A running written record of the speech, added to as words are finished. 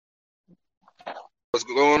What's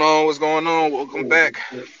going on? What's going on? Welcome back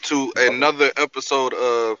to another episode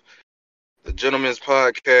of the Gentleman's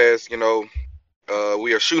Podcast.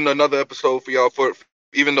 We are shooting another episode for y'all. For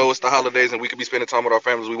even though it's the holidays and we could be spending time with our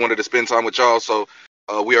families, we wanted to spend time with y'all. So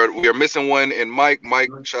we are missing one. And Mike,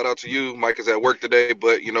 shout out to you. Mike is at work today,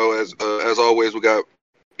 but as always, we got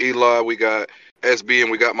Eli, we got SB, and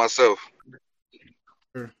we got myself.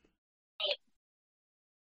 Sure.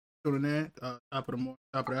 Tuning in, top of the morning,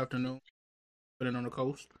 top of the afternoon, putting on the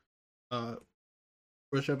coast.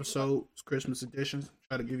 First episode, it's Christmas edition.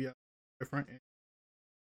 Try to give you different. And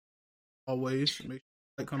always make sure you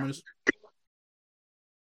like, comments.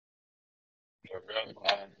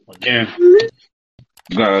 Again,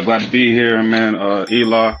 glad to be here, man.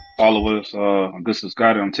 Eli, follow us. This is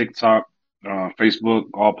Scotty on TikTok, Facebook,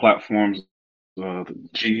 all platforms. The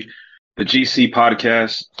GC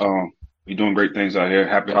podcast. We're doing great things out here.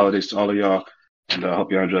 Happy holidays to all of y'all, and I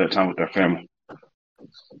hope y'all enjoy that time with their family.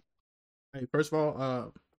 Hey, first of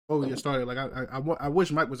all, before we get started, like I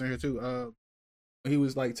wish Mike was in here too. He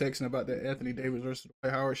was like texting about that Anthony Davis versus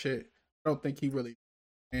Dwight Howard shit. I don't think he really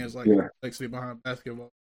stands like complexity behind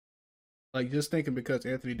basketball. Like just thinking because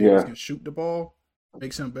Anthony Davis can shoot the ball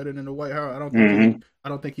makes him better than the Dwight Howard. I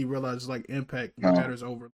don't think he realizes like impact matters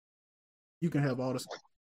over. You can have all this.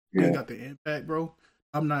 You ain't got the impact, bro.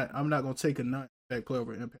 I'm not gonna take a non-impact player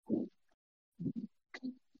over impact.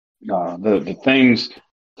 The things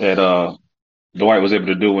that Dwight was able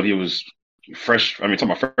to do when he was fresh. I mean,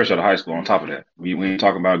 talking about fresh out of high school. On top of that, we ain't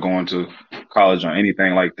talking about going to college or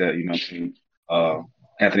anything like that. You know,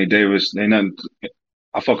 Anthony Davis. Ain't nothing.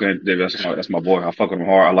 I fuck with Anthony Davis. That's my boy. I fuck with him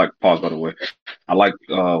hard. I like pause by the way. I like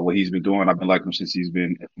what he's been doing. I've been liking him since he's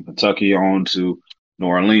been from Kentucky on to New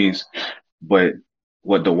Orleans. But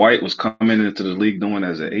what Dwight was coming into the league doing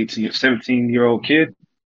as an 17-year-old kid,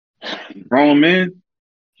 grown man,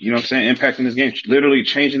 you know what I'm saying, impacting his game, literally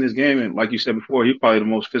changing his game. And like you said before, he's probably the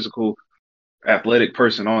most physical, athletic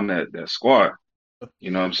person on that squad. You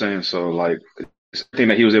know what I'm saying? So, like, it's the thing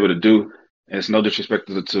that he was able to do, and it's no disrespect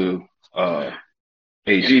to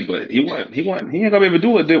AG, but he ain't gonna be able to do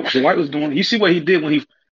what Dwight was doing. You see what he did when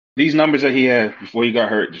these numbers that he had before he got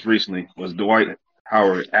hurt just recently was Dwight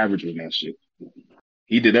Howard averaging that shit.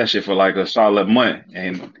 He did that shit for like a solid month,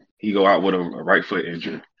 and he go out with a right foot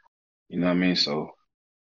injury. You know what I mean? So,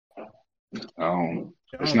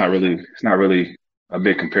 it's not really a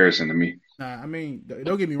big comparison to me. Nah, I mean,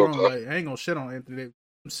 don't get me wrong. Like, I ain't gonna shit on Anthony Davis.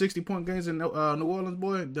 60-point games in New Orleans,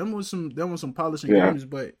 boy. Them was some polishing games,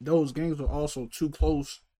 but those games were also too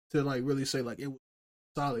close to like really say like it was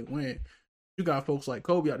a solid win. You got folks like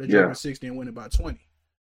Kobe out there dropping 60 and winning by 20.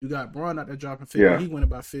 You got Bron out there dropping 50. He winning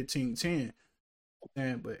by 15-10.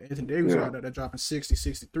 But Anthony Davis out there dropping 60,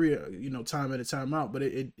 63, time at a time out. But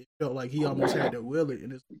it felt like he almost had to will it.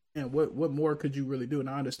 And what more could you really do? And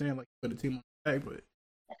I understand like put the team on the back, but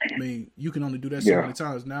I mean, you can only do that so many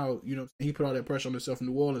times. Now, he put all that pressure on himself in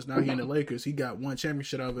New Orleans. Now he in the Lakers. He got one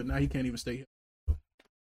championship out of it. Now he can't even stay here.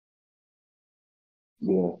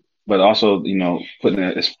 Yeah, but also, putting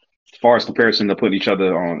it, as far as comparison to putting each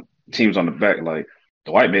other on teams on the back, like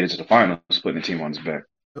Dwight made it to the finals, putting the team on his back.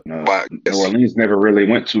 New Orleans never really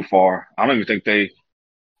went too far. I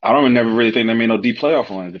don't never really think they made no deep playoff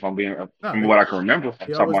runs. If I'm being from what I can remember,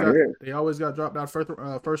 they always got dropped out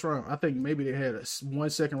first round. I think maybe they had one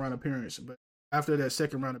second round appearance, but after that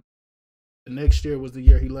second round, the next year was the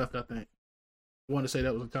year he left. I think. I want to say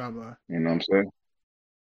that was the timeline. You know what I'm saying?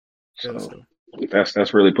 So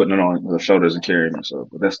that's really putting it on the shoulders and carrying it. So,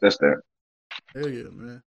 but that's that. Hell yeah,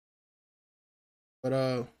 man.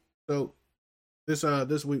 But so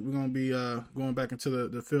this week we're gonna be going back into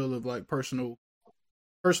the field of like personal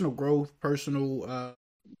growth, personal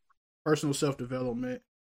self-development,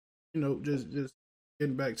 just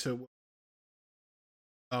getting back to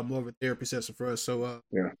more of a therapy session for us. So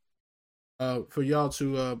for y'all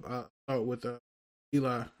to start with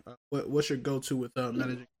Eli, what's your go-to with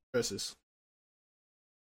managing stresses?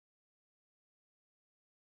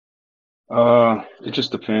 It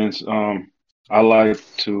just depends. I like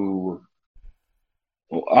to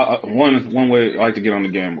one way I like to get on the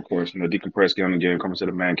game, of course, decompress, get on the game, come into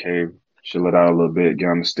the man cave, chill it out a little bit, get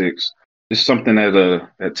on the sticks. It's something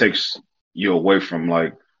that takes you away from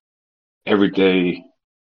like everyday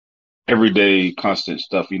constant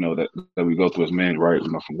stuff, that we go through as men, right?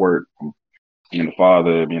 From work, from being a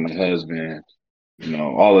father, being a husband,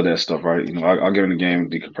 all of that stuff, right? I'll get in the game,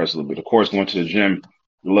 decompress a little bit. Of course, going to the gym,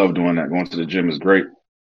 I love doing that. Going to the gym is great.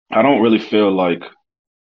 I don't really feel like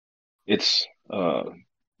it's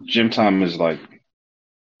gym time is like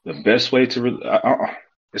the best way to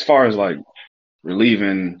as far as like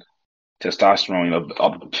relieving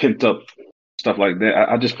testosterone, pent up stuff like that.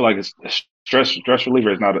 I just feel like it's stress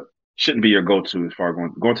reliever is not shouldn't be your go-to as far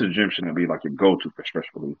as going to the gym shouldn't be like your go-to for stress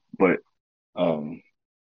relief. But um,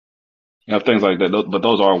 things like that. But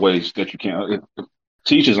those are ways that you can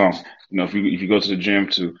teach his own. If you go to the gym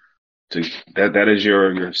to that is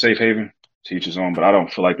your safe haven, teach his own. But I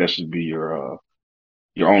don't feel like that should be your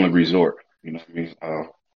only resort. You know what I mean? I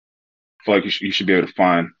feel like you should be able to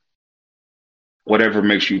find whatever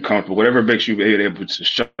makes you comfortable, whatever makes you able to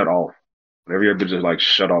shut off, whatever you're able to like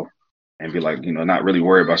shut off and be like, not really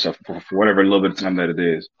worry about stuff for whatever little bit of time that it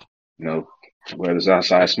is. Whether it's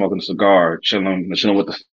outside smoking a cigar, chilling with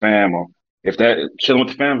the fam, or if that chilling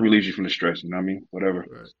with the fam relieves you from the stress, you know what I mean? Whatever.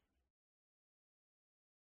 Right.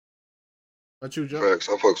 What you, Joe? Facts,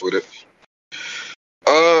 I fucks with it.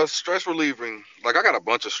 Stress relieving. Like, I got a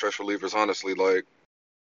bunch of stress relievers, honestly. Like,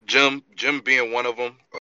 gym being one of them.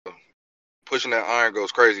 Pushing that iron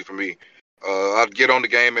goes crazy for me. I'd get on the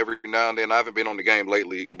game every now and then. I haven't been on the game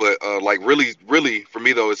lately, but like really, really for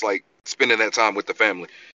me though, it's like spending that time with the family.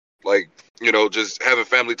 Like, just having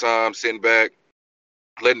family time, sitting back,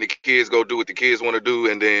 letting the kids go do what the kids want to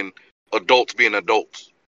do, and then adults being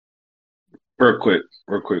adults. Real quick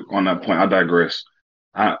on that point, I digress.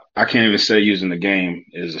 I can't even say using the game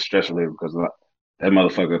is a stress reliever because that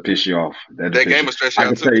motherfucker piss you off. That game will stress you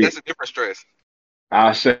out too. That's a different stress.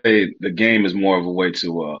 I say the game is more of a way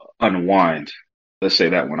to unwind. Let's say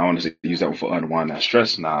that one. I want to use that one for unwind. Not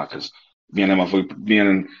stress, because being in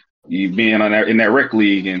that rec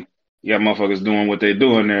league and you got motherfuckers doing what they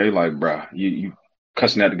doing there. You're like, bro, you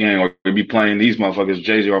cussing at the game, or you be playing these motherfuckers,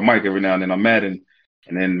 Jay-Z or Mike every now and then. I'm Madden,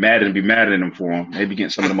 and then Madden be mad at them for them. Maybe getting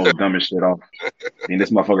some of the most dumbest shit off. I mean,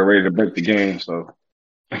 this motherfucker ready to break the game. So,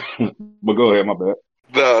 but go ahead, my bad.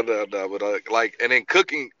 No, but and then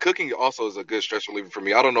cooking also is a good stress reliever for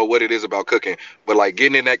me. I don't know what it is about cooking, but like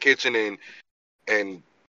getting in that kitchen and dicing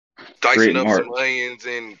creating up art. Some onions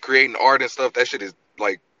and creating art and stuff, that shit is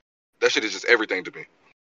just everything to me.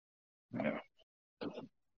 Yeah.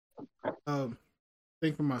 I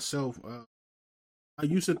think for myself, I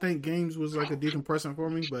used to think games was like a decompressant for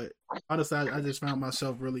me, but honestly, I just found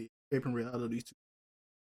myself really escaping reality too.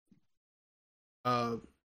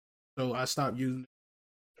 So I stopped using it.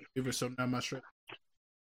 So now my stress.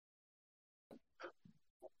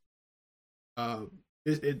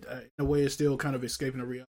 In a way, it's still kind of escaping the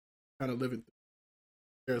reality, kind of living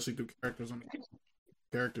through characters on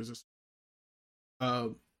characters.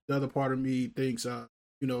 The other part of me thinks,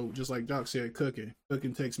 just like Doc said, cooking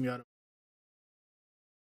takes me out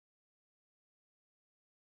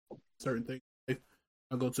of certain things.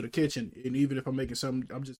 I go to the kitchen, and even if I'm making something,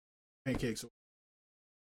 I'm just pancakes.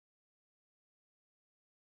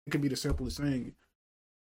 It can be the simplest thing.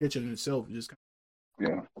 Kitchen in itself, just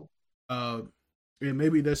yeah. And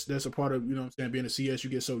maybe that's a part of being a CS. You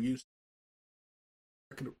get so used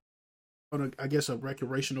to, on a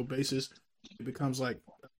recreational basis, it becomes like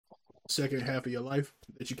a second half of your life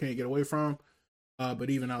that you can't get away from. But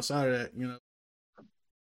even outside of that,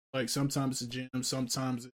 like sometimes it's a gym,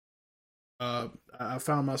 sometimes I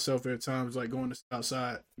found myself at times like going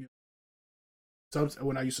outside. Sometimes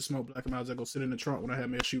when I used to smoke Black and Miles, I go sit in the trunk when I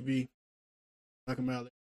had my SUV. Black and Miles,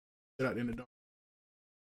 sit out in the dark.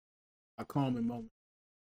 A calming moment.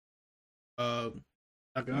 I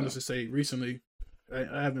can honestly say recently,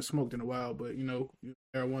 I haven't smoked in a while, but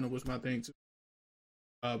marijuana was my thing too.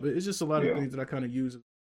 But it's just a lot of things that I kind of use.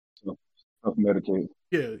 Self-medicate.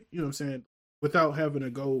 Yeah, you know what I'm saying? Without having to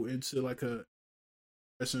go into like a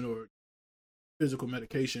medicine or physical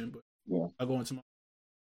medication, but I go into my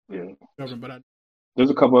government. But there's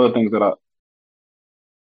a couple other things that I.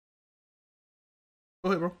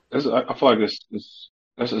 Go ahead, bro. I feel like it's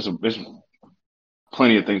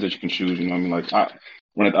plenty of things that you can choose. You know what I mean? Like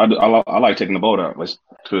I like taking the boat out. Let's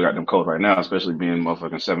got them cold right now, especially being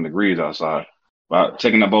motherfucking 7 degrees outside. But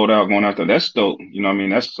taking the boat out, going out there, that's dope. You know what I mean?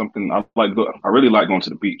 That's something I like. I really like going to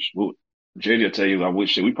the beach. JD will tell you,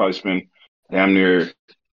 we probably spend damn near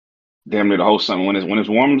the whole summer when it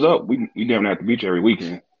warms up. We damn near at the beach every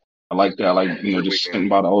weekend. I like that. I like just sitting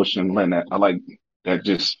by the ocean, letting that. I like that,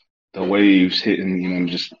 just the waves hitting.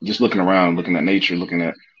 Just looking around, looking at nature, looking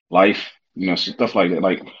at life. Stuff like that.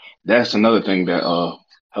 Like that's another thing that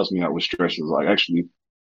helps me out with stress, is like actually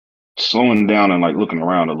slowing down and like looking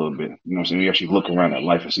around a little bit. You know what I'm saying? You actually look around at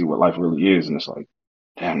life and see what life really is, and it's like,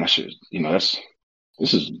 damn, that shit.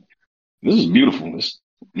 This is beautiful.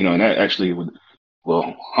 And that actually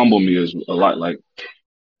will humble me as a lot. Like,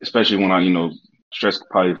 especially when I, stress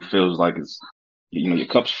probably feels like it's, your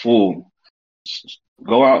cup's full.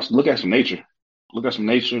 Go out, look at some nature. Listen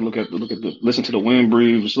to the wind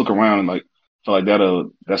breathe. Just look around and like feel like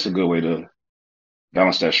that's a good way to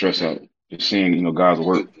balance that stress out. just seeing, you know, guys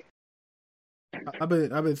work. I've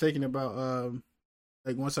been thinking about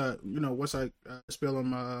like once I spill on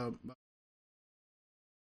my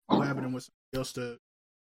collaborating with somebody else to.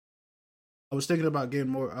 I was thinking about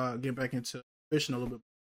getting back into fishing a little bit.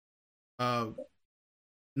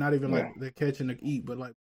 Not even like the catch and the eat, but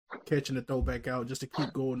like catch and the throw back out just to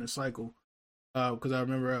keep going the cycle. Because I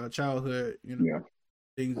remember childhood, you know,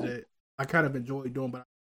 things that I kind of enjoyed doing, but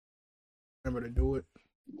I remember to do it.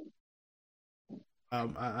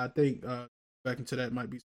 I think back into that might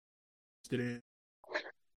be interested in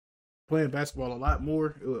playing basketball a lot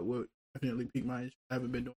more. It would definitely pique my interest. I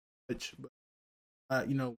haven't been doing much, but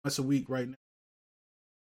you know, once a week right now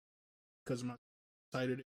because of my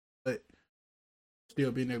excited, but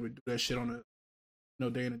still being able to do that shit on a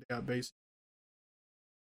day in and day out basis.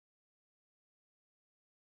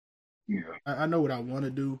 Yeah, I know what I want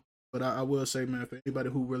to do, but I will say, man, for anybody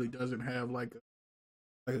who really doesn't have like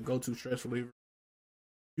a go-to stress reliever,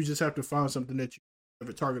 you just have to find something that you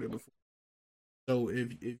never targeted before. So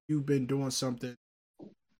if you've been doing something,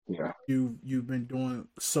 you've been doing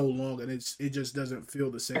so long, and it just doesn't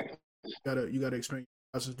feel the same. You gotta experience.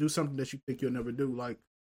 Do something that you think you'll never do. Like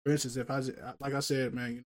for instance, if like I said,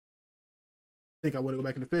 man, I think I want to go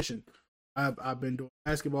back into fishing. I've been doing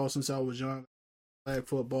basketball since I was young. Flag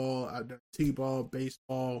football. I've done t-ball,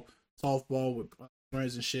 baseball, softball with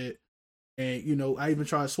friends and shit. And you know, I even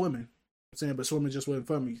tried swimming. I'm saying, but swimming just wasn't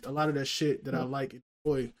for me. A lot of that shit that I like and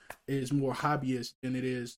enjoy is more hobbyist than it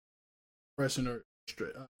is depression or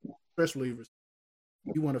stress relievers.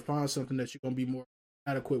 You want to find something that you're gonna be more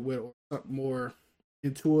adequate with, or something more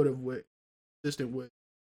intuitive with, consistent with,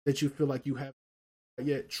 that you feel like you have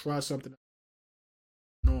yet try something.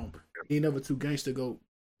 You ain't never too gangster go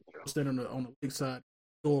stand on the big side,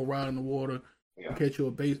 go around in the water, and catch you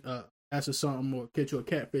a bass or something, or catch you a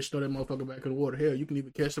catfish, throw that motherfucker back in the water. Hell, you can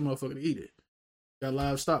even catch the motherfucker to eat it. Got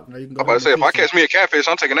livestock. Now you can go. I'm about to say, if I catch me a catfish,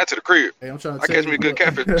 I'm taking that to the crib. Hey, I'm trying to catch me a good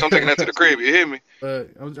catfish, I'm taking that to the crib. You hear me? But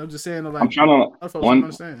I'm just saying, like, I'm trying to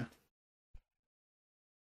understand.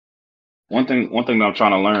 One thing that I'm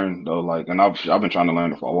trying to learn though, like, and I've been trying to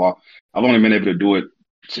learn it for a while. I've only been able to do it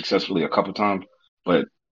successfully a couple times, but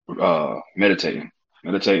meditating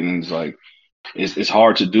is like it's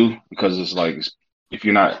hard to do because it's like if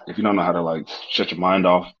you don't know how to like shut your mind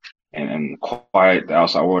off and quiet the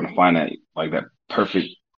outside world and find that perfect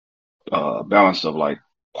balance of like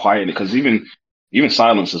quiet, because even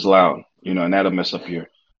silence is loud, you know, and that'll mess up your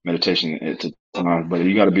meditation at times. But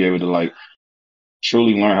you got to be able to like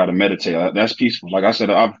truly learn how to meditate. That's peaceful. Like I said,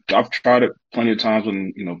 I've tried it plenty of times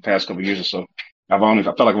in, you know, past couple of years or so. I feel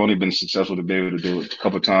like I've only been successful to be able to do it a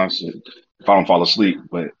couple of times if I don't fall asleep.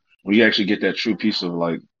 But when you actually get that true piece of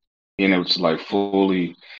like being able to like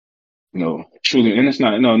fully, you know, truly, and it's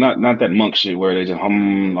not that monk shit where they just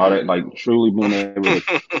all that, like truly being able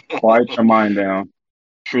to quiet your mind down,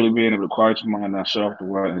 truly being able to quiet your mind down, shut off the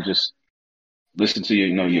world, and just listen to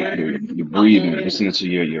your breathing, listening to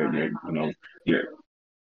your you know you're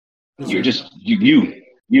just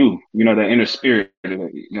you know, that inner spirit,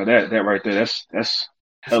 you know, that right there, that's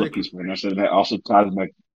hella peaceful. And I said that also ties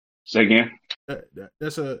back. Say again.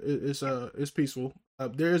 It's peaceful.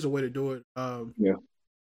 There is a way to do it. Yeah.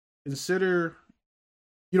 Consider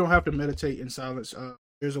you don't have to meditate in silence.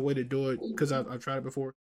 There's a way to do it because I've tried it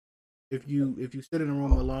before. If you sit in a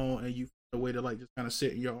room alone and you find a way to like just kind of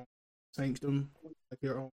sit in your own sanctum, like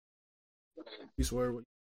your own peace word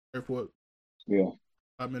for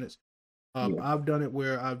 5 minutes. I've done it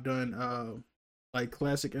where I've done like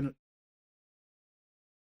classic R&B.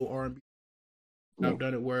 I've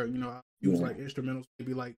done it where, you know, I use like instrumentals,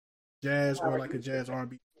 maybe like jazz or like a jazz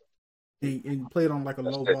R&B, and play it on like a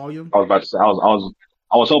low volume. I was about to say, I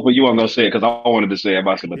was hoping you weren't gonna say it because I wanted to say it,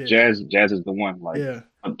 but jazz is the one. Like,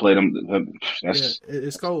 I play them.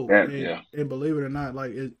 It's cold. And believe it or not,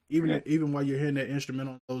 like even while you're hearing that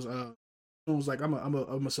instrumental, those songs, like I'm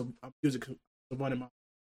a music savant in my.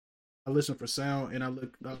 I listen for sound and I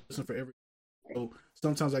listen for everything. So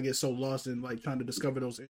sometimes I get so lost in like trying to discover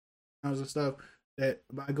those sounds and stuff that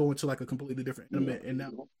I go into like a completely different element, and now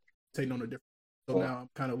I'm taking on a different. So now I'm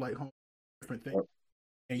kind of like home different thing,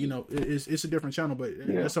 and you know it's a different channel, but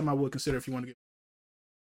that's something I would consider if you want to get.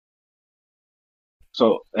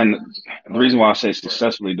 So, and the reason why I say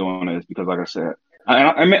successfully doing it is because, like I said,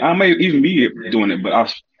 I may even be doing it, but I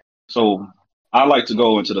like to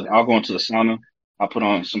I'll go into the sauna. I put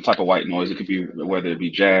on some type of white noise. It could be whether it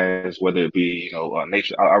be jazz, whether it be, you know,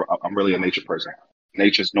 nature. I'm really a nature person.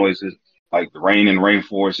 Nature's noises, like the rain and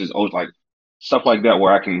rainforests, like stuff like that,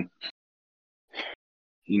 where I can,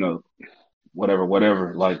 you know,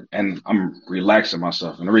 whatever. Like, and I'm relaxing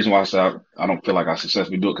myself. And the reason why I say I don't feel like I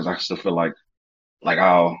successfully do it because I still feel like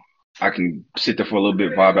I can sit there for a little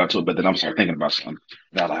bit, vibe out to it, but then I'm start thinking about something.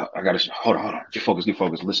 Now like, I gotta hold on, get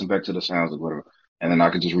focused, listen back to the sounds or whatever, and then I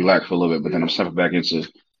can just relax for a little bit. But then I'm stepping back into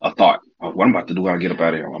a thought of what I'm about to do when I get up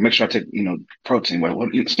out of here. I'll make sure I take protein,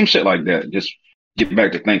 some shit like that. Just get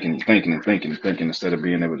back to thinking instead of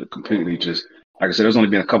being able to completely just like I said. There's only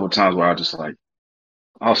been a couple of times where I just like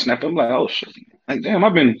I'll snap. I'm like, oh shit, like damn,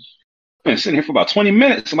 I've been sitting here for about 20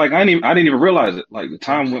 minutes. Like I didn't even realize it. Like the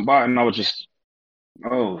time went by and I was just.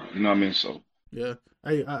 Oh, you know what I mean? So yeah,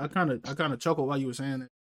 I kind of chuckled while you were saying that.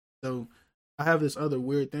 So I have this other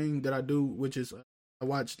weird thing that I do, which is I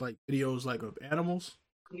watch like videos like of animals.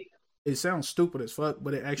 It sounds stupid as fuck,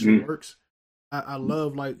 but it actually works. I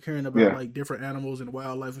love like hearing about like different animals and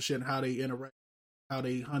wildlife and shit and how they interact, how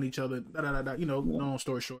they hunt each other. Long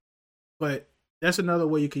story short, but that's another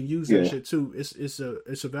way you can use that shit too.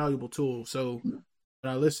 It's a valuable tool. So when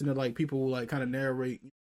I listen to like people like kind of narrate,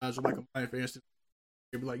 like a lion, for instance.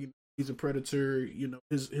 Like he's a predator,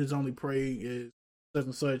 his only prey is such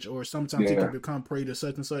and such, or sometimes he can become prey to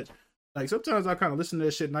such and such. Like sometimes I kind of listen to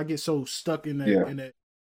that shit and I get so stuck in that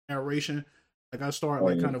narration, like I start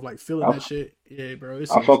kind of like feeling that shit. Yeah, bro. I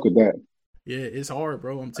fuck with that. Yeah, it's hard,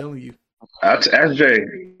 bro. I'm telling you. Ask Jay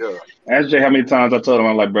how many times I told him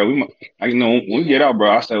I'm like, bro, when we get out,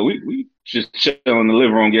 bro, I said we just chill in the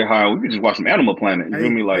living room, get high. We can just watch some Animal Planet. You feel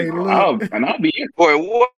me? Like I'll be in. Boy,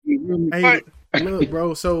 what? Hey, look,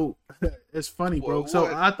 bro. So it's funny, bro. So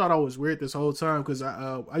I thought I was weird this whole time because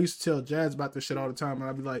I used to tell Jazz about this shit all the time, and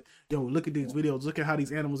I'd be like, "Yo, look at these videos. Look at how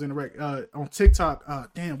these animals interact on TikTok." I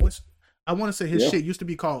want to say his shit used to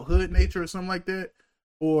be called Hood Nature or something like that,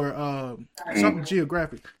 or something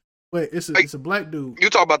geographic. But it's a black dude. You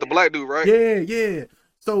talk about the black dude, right? Yeah.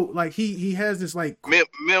 So like he has this like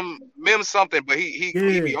mem something, but he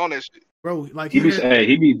be on that shit. Bro, like he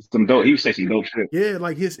be some dope. He say some dope shit. Yeah,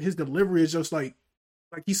 like his delivery is just like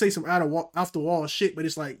he say some off the wall shit, but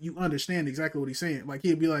it's like you understand exactly what he's saying. Like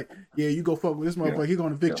he'd be like, "Yeah, you go fuck with this motherfucker. He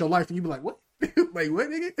gonna evict your life," and you be like, "What? Like what,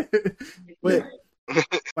 nigga?" But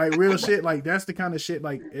like real shit, like that's the kind of shit.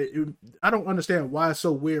 Like I don't understand why it's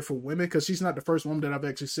so weird for women because she's not the first woman that I've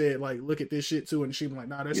actually said like, "Look at this shit too," and she's like,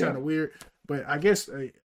 "Nah, that's kind of weird." But I guess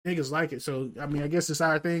niggas like it, so I mean, I guess it's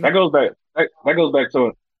our thing. That goes back. That goes back to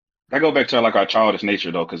it. That goes back to like our childish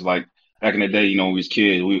nature though, because like back in the day, when we was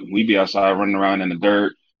kids, we be outside running around in the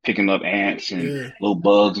dirt, picking up ants and little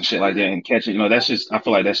bugs and shit like that, and catching. That's just I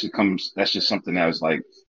feel like that's just something that was like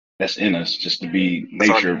that's in us, just to be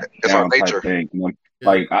nature down type thing.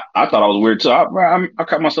 Like I thought I was weird too. I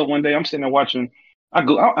caught myself one day. I'm sitting there watching. I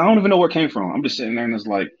don't even know where it came from. I'm just sitting there and it's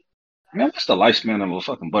like, man, what's the lifespan of a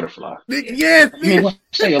fucking butterfly? Yeah, I mean,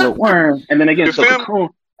 say a little worm, and then again, it's a cocoon.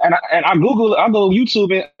 And I Google, I go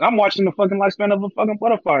YouTube it. I'm watching the fucking lifespan of a fucking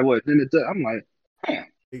butterfly. I'm like, man.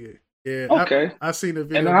 Yeah. Okay. I seen the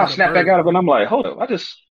video. And then I snap back out of it and I'm like, hold up. But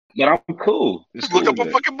I'm cool. Look up a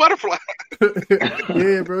fucking butterfly.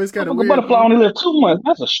 Yeah, bro. It's kind of weird. A butterfly only live 2 months.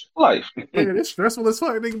 That's a life. Yeah, it's stressful as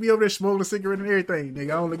fuck. Nigga be over there smoking a cigarette and everything. Nigga,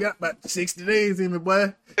 I only got about 60 days in me,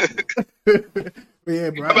 boy. Yeah,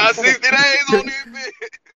 bro. About 60 days on this bitch.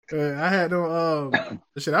 I had no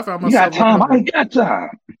shit. I found myself. You got time? I ain't got time.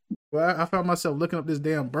 Well, I found myself looking up this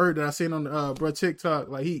damn bird that I seen on bro TikTok.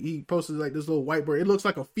 Like he posted like this little white bird. It looks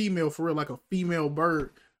like a female for real, like a female bird,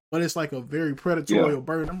 but it's like a very predatory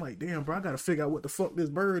bird. I'm like, damn, bro, I gotta figure out what the fuck this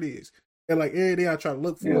bird is. And like every day I try to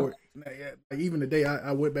look for it. Like even the day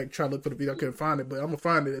I went back to try to look for the video, I couldn't find it, but I'm gonna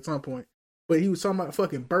find it at some point. But he was talking about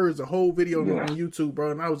fucking birds, the whole video on YouTube,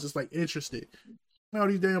 bro, and I was just like interested. All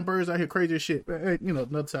these damn birds out here crazy as shit. But, hey,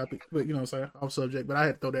 another topic. But you know what I'm saying? Off subject. But I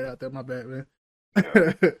had to throw that out there. My bad, man.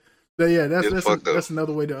 But yeah, that's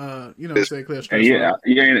another way to say clear stress. Hey,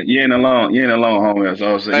 you ain't alone. You ain't alone, homie.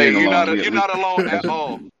 So hey, you're not alone at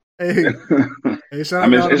all. Hey, I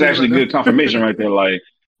mean, it's actually good confirmation right there. Like,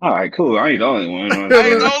 all right, cool. I ain't the only one.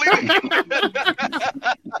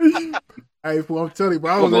 Hey, fool, I'm telling you,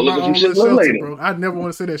 bro. I was in my own little shelter, bro. I never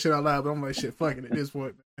want to say that shit out loud, but I'm like, shit, fucking at this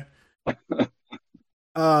point, man.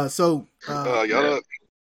 So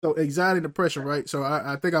anxiety and depression, right? So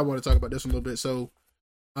I think I want to talk about this a little bit. So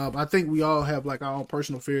I think we all have like our own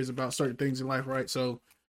personal fears about certain things in life, right? So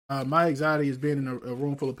my anxiety is being in a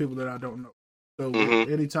room full of people that I don't know. So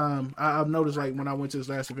anytime I've noticed, like when I went to this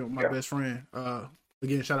last event with my best friend,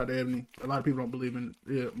 again, shout out to Ebony. A lot of people don't believe in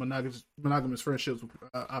monogamous friendships with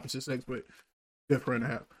opposite sex, but good friend to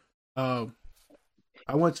have.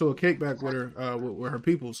 I went to a kickback with her, with her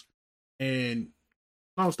peoples, and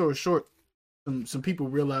long story short, some people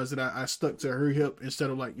realized that I stuck to her hip instead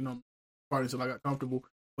of like, parties until I got comfortable.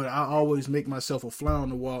 but I always make myself a fly on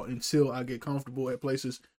the wall until I get comfortable at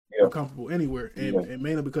places or comfortable anywhere, and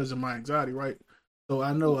mainly because of my anxiety, right? So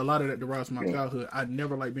I know a lot of that derives from my childhood. I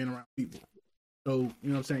never like being around people. So, you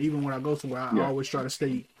know what I'm saying? Even when I go somewhere, I always try to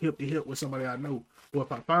stay hip to hip with somebody I know. Or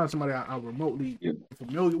if I find somebody I'm remotely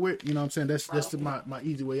familiar with, you know what I'm saying? That's my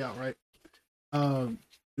easy way out, right?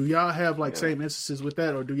 Do y'all have like same instances with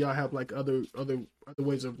that, or do y'all have like other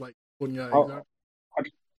ways of like putting your anxiety?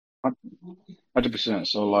 100%.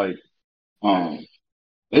 So like,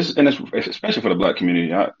 it's especially for the Black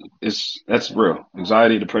community. That's real.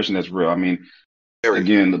 Anxiety, depression, that's real. I mean,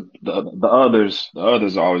 again, the others are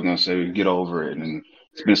always gonna say get over it, and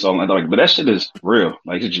it's been so long. Like, but that shit is real.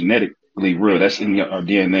 Like, it's genetically real. That's in our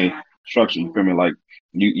DNA structure. You feel me? Like,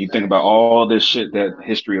 you think about all this shit, that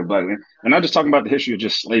history of Black men. And not just talking about the history of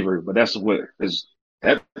just slavery, but that's what is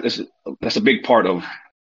that's a big part of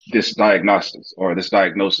this diagnosis or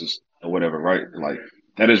whatever, right? Like,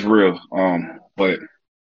 that is real. But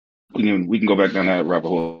we can go back down that rabbit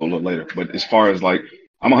hole a little later. But as far as like,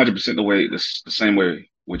 I'm 100% the same way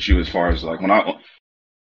with you. As far as like,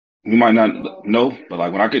 you might not know, but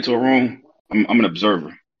like when I get to a room, I'm an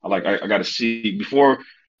observer. I got to see before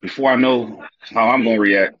I know how I'm gonna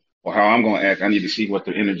react or how I'm gonna act. I need to see what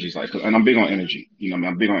the energy is like, and I'm big on energy. You know, what I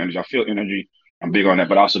mean, I'm big on energy. I feel energy. I'm big on that,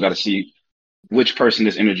 but I also got to see which person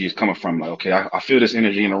this energy is coming from. Like, okay, I feel this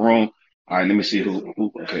energy in the room. All right, let me see who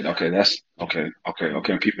okay, that's okay,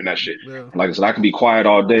 I'm peeping that shit. Yeah. Like I said, I can be quiet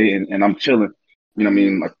all day and I'm chilling. You know what I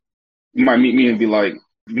mean? Like, you might meet me and be like,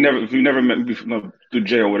 if you never met me before, through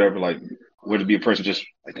jail or whatever, like, would it be a person just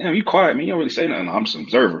like, damn, you quiet, man, you don't really say nothing. No, I'm just an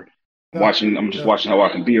observer. I'm just watching how I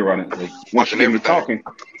can be around it. Like, once you get me talking, and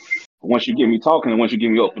once you get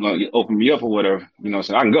me open me up or whatever, you know,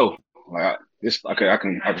 so I can go. Like, I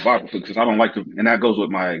can vibe with it because I don't like to, and that goes with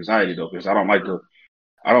my anxiety though, because I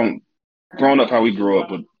don't, growing up how we grew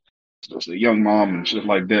up with just a young mom and shit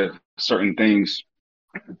like that, certain things,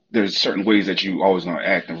 there's certain ways that you always gonna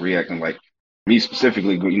act and react. And like me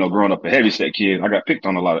specifically, you know, growing up a heavy set kid, I got picked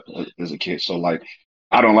on a lot as a kid. So like,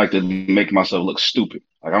 I don't like to make myself look stupid.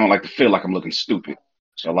 Like, I don't like to feel like I'm looking stupid.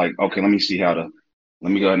 So like, okay, let me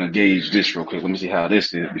go ahead and gauge this real quick. Let me see how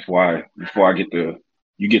this is before I get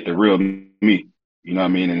you get the real me. You know what I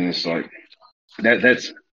mean? And it's like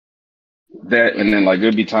that's that. And then like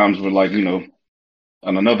there'd be times where like, you know,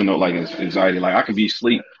 on another note, like anxiety, like I can be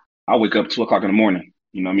asleep. I wake up 2 o'clock in the morning.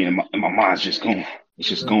 You know what I mean? And my mind's just going. It's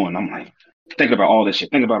just going. I'm like thinking about all this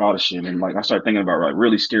shit. And like I start thinking about like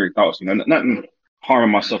really scary thoughts. You know, nothing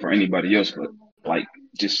harming myself or anybody else, but like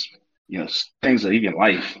just, you know, things that even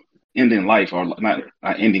ending life, or not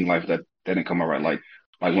ending life. That didn't come out right. Like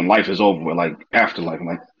when life is over, with like afterlife,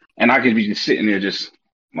 and I could be just sitting there, just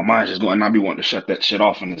my mind's just going, and I be wanting to shut that shit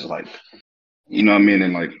off, and it's like, you know what I mean?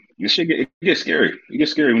 And like, it gets scary. It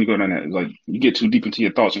gets scary when you go down that. Like, you get too deep into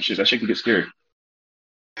your thoughts and shit. That shit can get scary.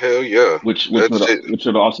 Hell yeah. Which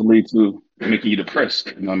would also lead to making you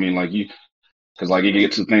depressed. You know what I mean? Like because like you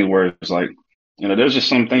get to things where it's like, you know, there's just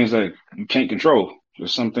some things that you can't control.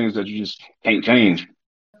 There's some things that you just can't change.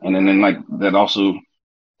 And then like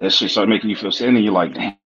that shit start making you feel sad, and you're like,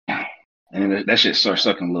 damn. And then that shit starts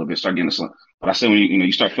sucking a little bit, start getting some. But I say when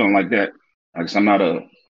you start feeling like that, like, I'm not a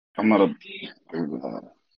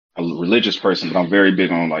religious person, but I'm very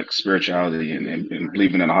big on like spirituality and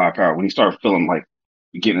believing in a higher power. When you start feeling like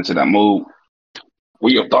you get into that mode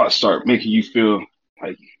where your thoughts start making you feel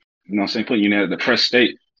like, you know what I'm saying, putting you in a depressed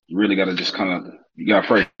state, you really got to just you got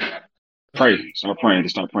to start praying,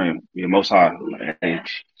 just start praying. Be the Most High. Like, hey,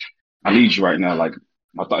 I need you right now. Like,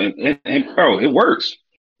 my thought, and bro, it works.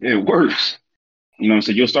 It works. You know what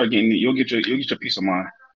I'm saying? You'll get your peace of mind.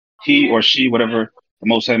 He or she, whatever the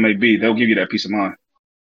Most High may be, they'll give you that peace of mind.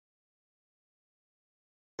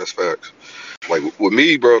 That's facts. Like with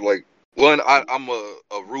me, bro. Like I'm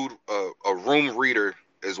a room reader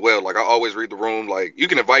as well. Like I always read the room. Like you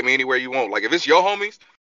can invite me anywhere you want. Like if it's your homies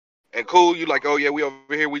and cool, you like, oh yeah, we over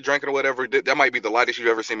here, we drinking or whatever. That might be the lightest you've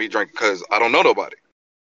ever seen me drink because I don't know nobody.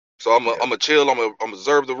 So I'm a chill. I'm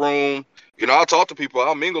observe the room. You know, I'll talk to people.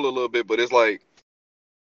 I'll mingle a little bit, but it's like,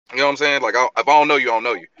 you know what I'm saying? Like if I don't know you, I don't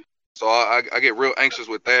know you. So I get real anxious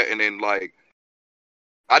with that, and then like.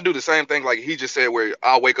 I do the same thing like he just said, where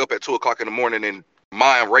I'll wake up at 2 o'clock in the morning and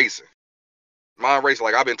mind racing.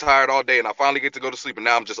 Like I've been tired all day and I finally get to go to sleep, and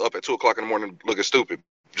now I'm just up at 2 o'clock in the morning looking stupid.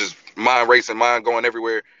 Just mind racing, mind going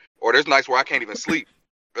everywhere. Or there's nights where I can't even sleep.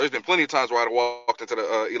 There's been plenty of times where I walked into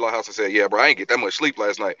the Eli house and said, yeah, bro, I ain't get that much sleep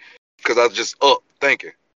last night because I was just up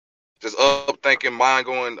thinking. Mind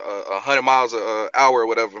going 100 miles an hour or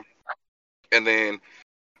whatever. And then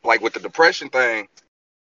like with the depression thing,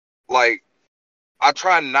 like I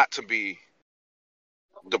try not to be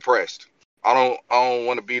depressed. I don't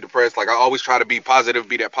want to be depressed. Like I always try to be positive,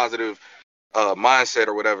 be that positive mindset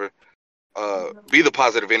or whatever. Be the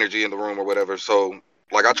positive energy in the room or whatever. So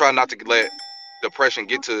like I try not to let depression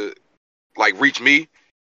get to like reach me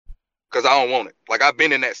because I don't want it. Like I've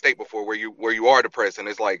been in that state before where you are depressed and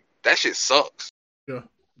it's like that shit sucks. Yeah.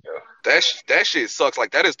 That shit sucks.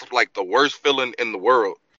 Like that is like the worst feeling in the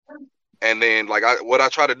world. And then like what I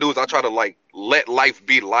try to do is I try to like let life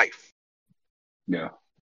be life. Yeah.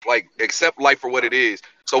 Like accept life for what it is.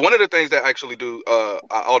 So one of the things that I actually do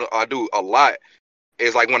I do a lot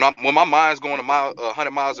is like when my mind's going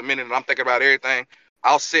 100 miles a minute and I'm thinking about everything,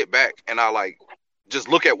 I'll sit back and I like just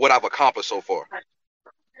look at what I've accomplished so far.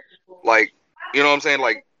 Like, you know what I'm saying?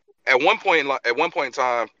 Like at one point in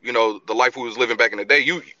time, you know, the life we was living back in the day,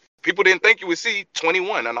 people didn't think you would see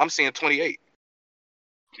 21 and I'm seeing 28.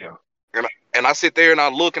 Yeah. And I sit there and I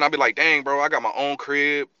look and I be like, dang, bro, I got my own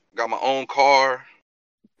crib, got my own car,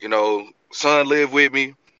 you know, son live with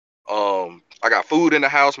me. I got food in the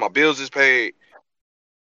house, my bills is paid,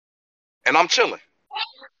 and I'm chilling.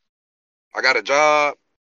 I got a job,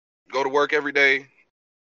 go to work every day.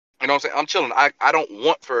 You know what I'm saying? I'm chilling. I don't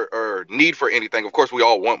want for or need for anything. Of course, we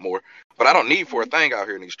all want more, but I don't need for a thing out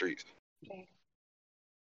here in these streets.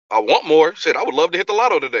 I want more. Shit, I would love to hit the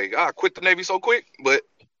lotto today. I quit the Navy so quick, but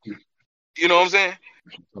you know what I'm saying?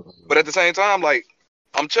 But at the same time, like,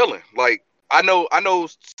 I'm chilling. Like, I know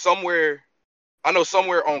somewhere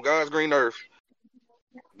on God's green earth,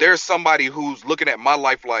 there's somebody who's looking at my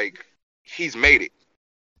life like he's made it.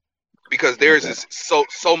 Because theirs is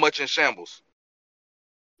so much in shambles.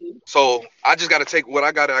 So I just gotta take what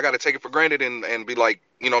I got. I gotta take it for granted and be like,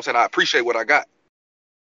 you know what I'm saying? I appreciate what I got.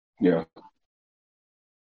 Yeah.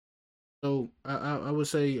 So I would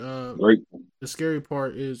say Great. the scary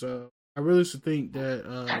part is I really used to think that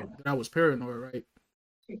that I was paranoid, right?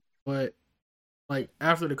 But like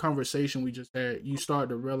after the conversation we just had, you start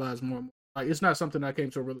to realize more and more. Like it's not something I came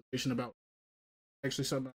to a realization about. Actually,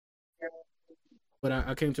 something. But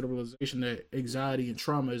I came to the realization that anxiety and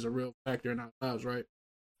trauma is a real factor in our lives, right?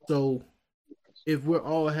 So if we're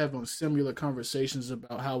all having similar conversations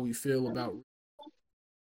about how we feel about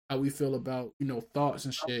you know thoughts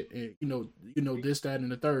and shit, and you know this, that,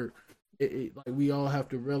 and the third, like we all have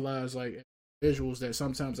to realize like visuals that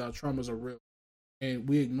sometimes our traumas are real, and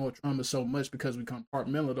we ignore trauma so much because we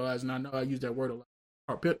compartmentalize. And I know I use that word a lot.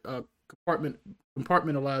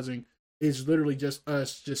 Compartmentalizing is literally just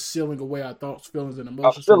us just sealing away our thoughts, feelings, and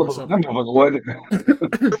emotions towards something. What?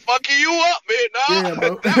 Fucking you up, man. Nah, Yeah,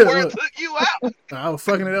 bro. that word took you out. I was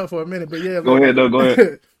fucking it up for a minute, but yeah. Go ahead, though. Go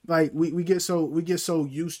ahead. Like we get so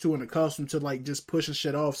used to and accustomed to like just pushing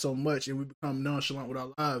shit off so much, and we become nonchalant with our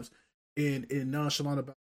lives and nonchalant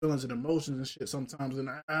about feelings and emotions and shit sometimes. And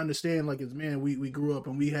I understand, like as men, we grew up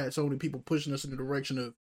and we had so many people pushing us in the direction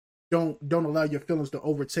of don't allow your feelings to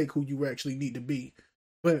overtake who you actually need to be.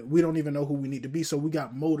 But we don't even know who we need to be, so we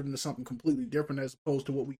got molded into something completely different as opposed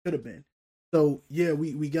to what we could have been. So yeah,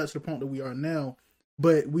 we got to the point that we are now,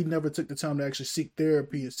 but we never took the time to actually seek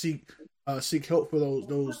therapy and seek help for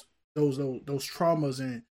those traumas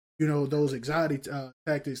and you know those anxiety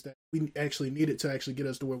tactics that we actually needed to actually get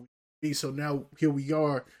us to where we be. So now here we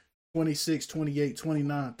are, 26, 28,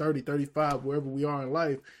 29, 30, 35, wherever we are in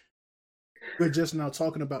life. We're just now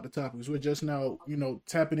talking about the topics. We're just now, you know,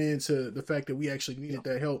 tapping into the fact that we actually needed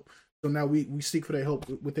that help. So now we seek for that help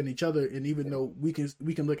within each other. And even though we can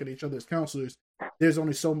look at each other as counselors, there's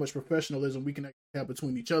only so much professionalism we can actually have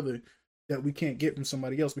between each other that we can't get from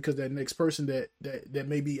somebody else, because that next person that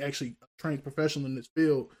may be actually a trained professional in this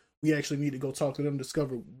field, we actually need to go talk to them,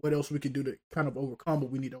 discover what else we can do to kind of overcome what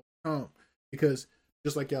we need to overcome. Because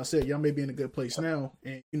just like y'all said, y'all may be in a good place now,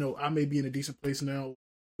 and you know I may be in a decent place now.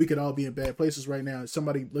 We could all be in bad places right now.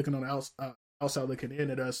 Somebody looking on the outside looking in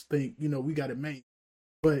at us think, you know, we got it made.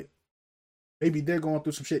 But maybe they're going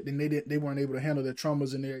through some shit and they weren't able to handle their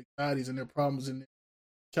traumas and their anxieties and their problems in their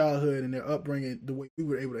childhood and their upbringing the way we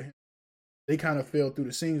were able to handle. They kind of fell through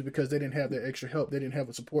the seams because they didn't have that extra help. They didn't have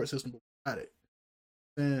a support system about it.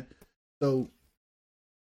 And so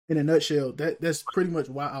in a nutshell, that's pretty much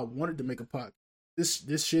why I wanted to make a podcast.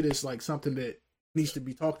 This shit is like something that needs to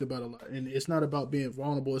be talked about a lot, and it's not about being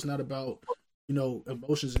vulnerable. It's not about, you know,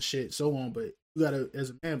 emotions and shit, so on. But you gotta, as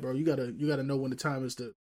a man, bro, you gotta know when the time is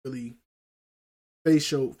to really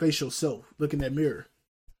face yourself. Look in that mirror.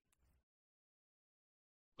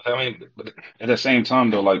 I mean, but at the same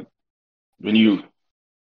time, though, like when you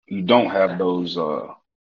don't have those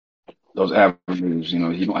avenues, you know,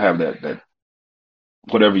 you don't have that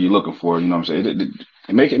whatever you're looking for. You know what I'm saying?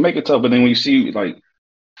 It make it tough. But then when you see like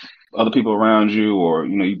other people around you, or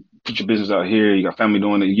you know, you put your business out here, you got family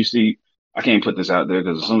doing it, you see I can't put this out there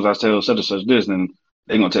because as soon as I tell such and such this, then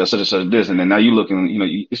they're gonna tell such and such this, and then now you looking,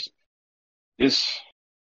 it's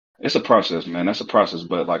it's a process, man. That's a process,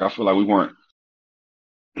 but like I feel like we weren't.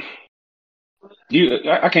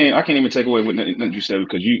 I can't even take away what nothing you said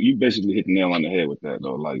because you basically hit the nail on the head with that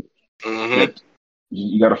though. Like that,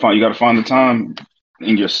 you gotta find the time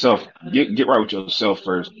in yourself. Get right with yourself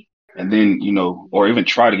first, and then or even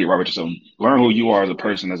try to get right with yourself. Learn who you are as a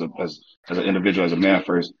person, as an individual, as a man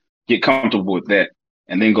first. Get comfortable with that,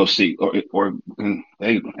 and then go seek or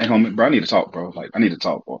hey homie, bro, I need to talk, bro. Like I need to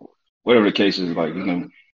talk, bro. Whatever the case is, like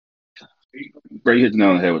bro, you hit the nail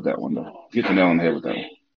on the head with that one though. Hit the nail on the head with that one.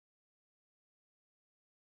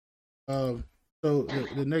 So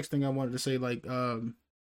the next thing I wanted to say, like,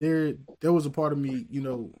 there was a part of me,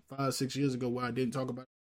 5-6 years ago where I didn't talk about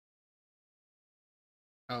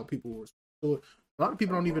how people were. So a lot of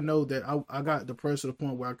people don't even know that I got depressed to the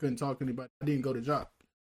point where I couldn't talk to anybody. I didn't go to Jock.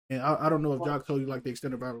 And I don't know if Jock told you like the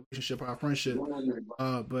extent of our relationship, our friendship,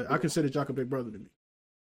 but I consider Jock a big brother to me.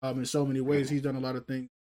 In so many ways, he's done a lot of things.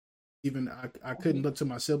 Even I couldn't look to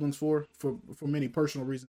my siblings for many personal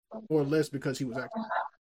reasons, more or less because he was acting.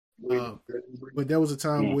 But there was a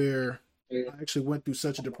time where I actually went through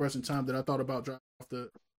such a depressing time that I thought about driving off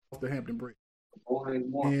the Hampton Bridge,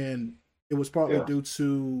 and it was partly due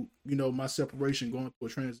to my separation, going through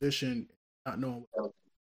a transition, not knowing what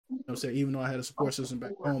I'm saying. Even though I had a support system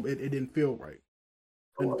back home, it didn't feel right.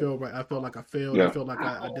 It didn't feel right. I felt like I failed. I felt like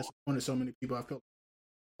I disappointed so many people. I felt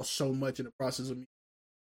so much in the process of me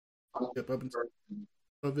up until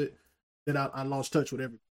of it that I lost touch with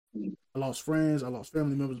everybody. I lost friends. I lost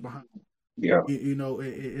family members behind. Yeah.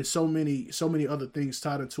 It's so many other things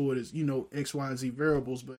tied into it as X, Y, and Z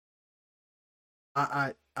variables. But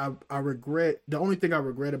I regret, the only thing I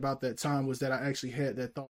regret about that time was that I actually had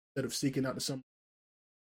that thought instead of seeking out to somebody.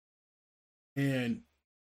 And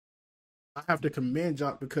I have to commend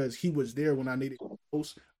Jock because he was there when I needed him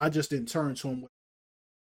most. I just didn't turn to him.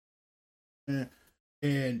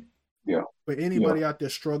 And for anybody out there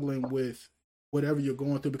struggling with whatever you're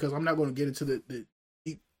going through, because I'm not going to get into the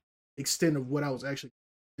deep extent of what I was actually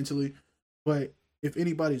mentally, but if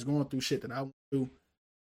anybody's going through shit that I went through,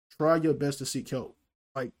 try your best to seek help.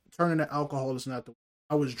 Like turning to alcohol is not the way.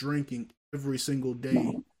 I was drinking every single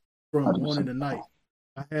day from 100%. Morning to night.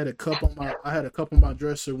 I had a cup on my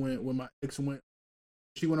dresser when my ex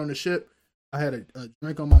she went on the ship. I had a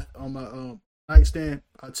drink on my nightstand.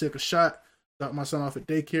 I took a shot, dropped my son off at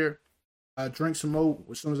daycare. I drank some more.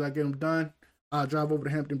 As soon as I get them done, I drive over to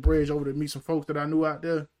Hampton Bridge over to meet some folks that I knew out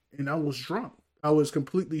there, and I was drunk. I was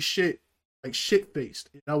completely shit faced.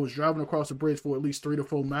 And I was driving across the bridge for at least 3 to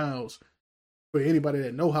 4 miles. For anybody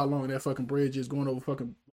that know how long that fucking bridge is, going over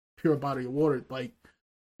fucking pure body of water, like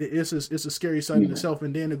it's a scary sight in itself.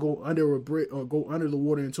 And then to go under a bridge or go under the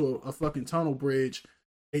water into a fucking tunnel bridge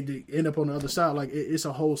and to end up on the other side, like it's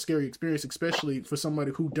a whole scary experience, especially for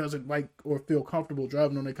somebody who doesn't like or feel comfortable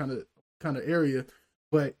driving on that kind of area.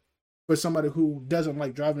 But for somebody who doesn't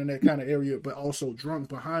like driving in that kind of area, but also drunk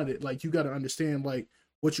behind it, like you got to understand like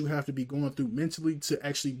what you have to be going through mentally to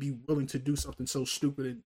actually be willing to do something so stupid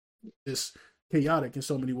and just chaotic in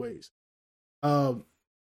so many ways. So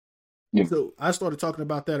I started talking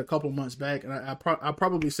about that a couple of months back, and I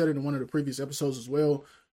probably said it in one of the previous episodes as well.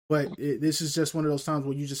 But this is just one of those times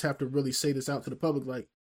where you just have to really say this out to the public. Like,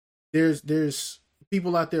 there's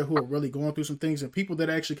people out there who are really going through some things, and people that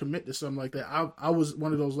actually commit to something like that. I was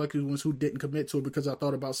one of those lucky ones who didn't commit to it because I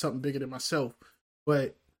thought about something bigger than myself.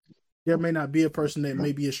 But there may not be a person that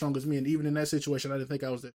may be as strong as me, and even in that situation, I didn't think I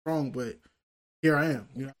was that strong. But here I am.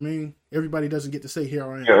 You know what I mean? Everybody doesn't get to say here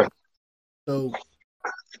I am. Yeah. So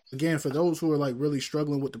again, for those who are like really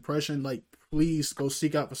struggling with depression, like please go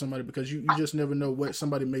seek out for somebody, because you just never know what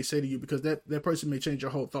somebody may say to you, because that person may change your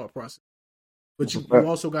whole thought process. But you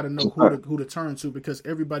also got to know who to turn to, because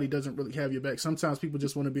everybody doesn't really have your back. Sometimes people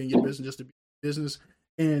just want to be in your business just to be in business.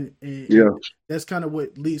 And that's kind of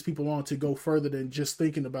what leads people on to go further than just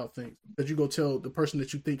thinking about things. Because you go tell the person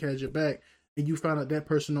that you think has your back, and you find out that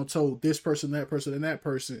person don't told this person, that person, and that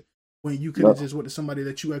person, when you could have just went to somebody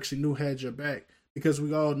that you actually knew had your back. Because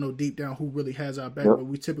we all know deep down who really has our back, but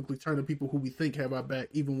we typically turn to people who we think have our back,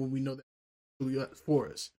 even when we know that really for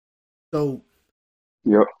us. So,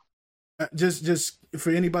 just for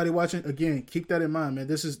anybody watching, again, keep that in mind, man.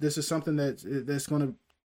 This is something that's going to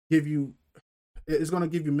give you, it's going to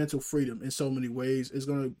give you mental freedom in so many ways. It's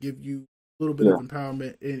going to give you a little bit of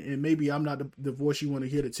empowerment, and maybe I'm not the voice you want to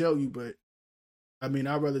hear to tell you, but I mean,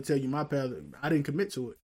 I'd rather tell you my path. I didn't commit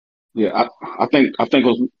to it. Yeah, I think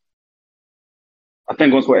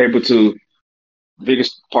once we're able to,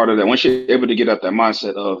 biggest part of that, once you're able to get out that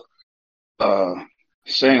mindset of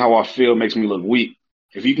saying how I feel makes me look weak.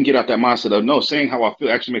 If you can get out that mindset of no, saying how I feel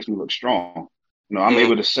actually makes me look strong. I'm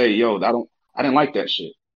able to say, yo, I didn't like that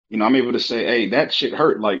shit. I'm able to say, hey, that shit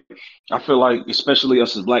hurt. Like, I feel like, especially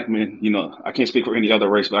us as black men, I can't speak for any other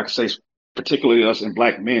race, but I can say particularly us and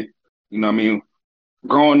black men, what I mean?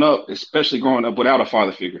 Growing up, especially growing up without a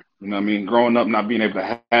father figure, what I mean? Growing up, not being able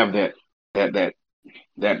to have that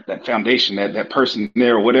foundation, that person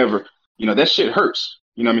there or whatever, that shit hurts.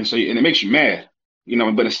 What I mean? So, and it makes you mad,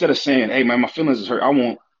 but instead of saying, hey man, my feelings is hurt, I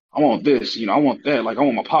want this, I want that, like I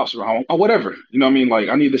want my pops or whatever, what I mean? Like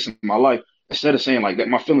I need this in my life. Instead of saying like that,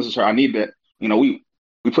 my feelings is hurt, I need that, we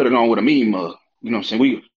put it on with a meme mug, what I'm saying?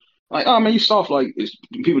 We like, oh man, you soft, like it's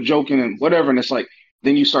people joking and whatever. And it's like,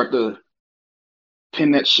 then you start to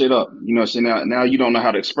pin that shit up, so now you don't know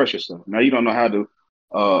how to express yourself. Now you don't know how to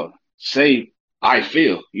say I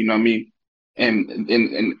feel, what I mean?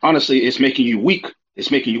 And honestly, it's making you weak.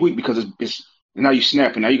 It's making you weak because it's now you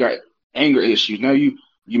snapping. Now you got anger issues. Now you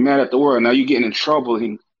mad at the world. Now you getting in trouble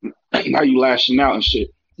and now you lashing out and shit.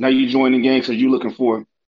 Now you joining gangs because you looking for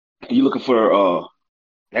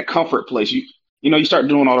that comfort place. You start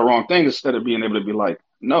doing all the wrong things instead of being able to be like,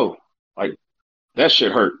 no, like that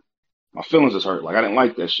shit hurt. My feelings is hurt. Like I didn't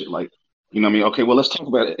like that shit. Like, what I mean? Okay, well let's talk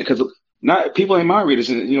about it because not people ain't mind readers,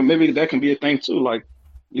 and maybe that can be a thing too. Like,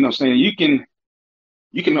 what I'm saying, you can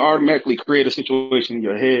automatically create a situation in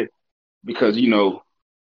your head because you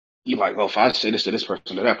like, oh, if I say this to this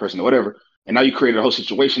person, to that person, or whatever, and now you created a whole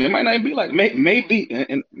situation. It might not be like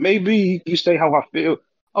maybe you say how I feel.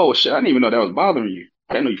 Oh shit, I didn't even know that was bothering you.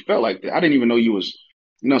 I didn't know you felt like that. I didn't even know you was,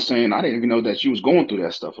 what I'm saying, I didn't even know that you was going through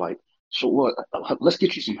that stuff. Like, so what? Let's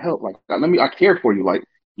get you some help. Like, I care for you. Like,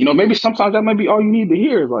 maybe sometimes that might be all you need to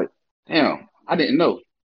hear. Is like, damn, I didn't know.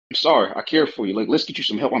 I'm sorry. I care for you. Like, let's get you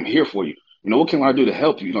some help. I'm here for you. What can I do to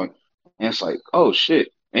help you? And it's like, oh shit.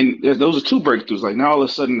 And those are two breakthroughs. Like now all of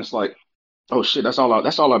a sudden it's like, oh shit, that's all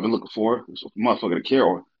I've been looking for. Is a motherfucker to care.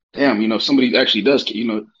 Or damn, somebody actually does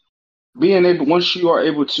care. Being able, once you are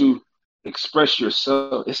able to express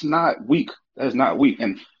yourself, it's not weak. That is not weak.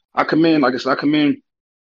 And I commend, like I said,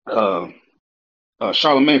 uh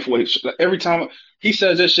Charlemagne for every time he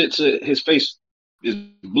says that shit to his face is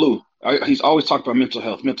blue. He's always talked about mental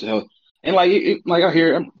health, and like like I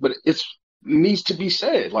hear him, but it needs to be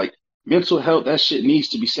said. Like mental health, that shit needs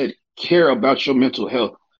to be said. Care about your mental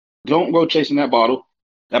health. Don't go chasing that bottle.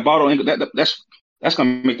 That bottle ain't that's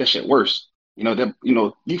gonna make that shit worse. You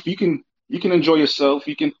can enjoy yourself.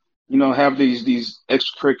 You can have these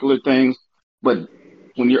extracurricular things, but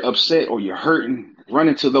when you're upset or you're hurting, run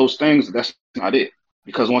into those things. That's not it.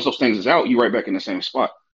 Because once those things is out, you right back in the same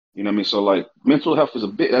spot. You know what I mean? So like mental health is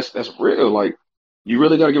that's real. Like you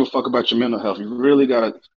really gotta give a fuck about your mental health. You really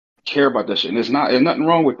gotta care about that shit. And there's nothing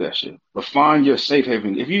wrong with that shit. But find your safe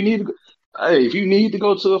haven. If you need to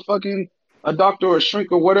go to a doctor or a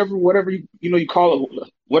shrink or whatever you call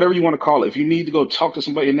it, whatever you want to call it. If you need to go talk to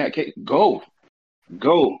somebody in that case, go.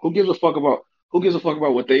 Who gives a fuck about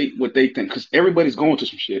what they think? Because everybody's going through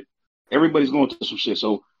some shit. Everybody's going through some shit.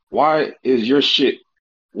 So why is your shit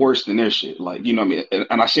worse than their shit? Like, what I mean?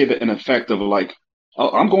 And I say that in effect of like,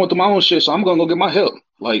 oh, I'm going through my own shit, so I'm gonna go get my help.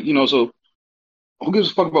 Like, so who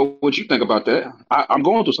gives a fuck about what you think about that? I'm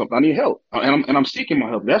going through something. I need help, and I'm seeking my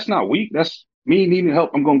help. That's not weak. That's me needing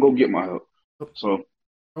help. I'm gonna go get my help. So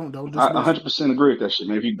don't I dismiss 100% agree with that shit,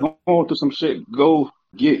 man. If you're going through some shit, go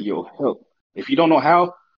get your help. If you don't know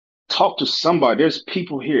how, talk to somebody. There's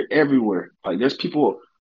people here everywhere. Like there's people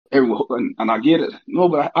everywhere, and I get it. No,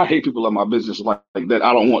 but I hate people in my business like that.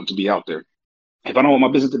 I don't want to be out there. If I don't want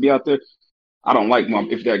my business to be out there, I don't like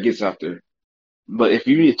if that gets out there. But if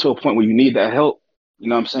you need to a point where you need that help, you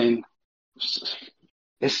know what I'm saying?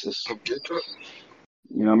 It's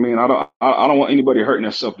you know what I mean? I don't want anybody hurting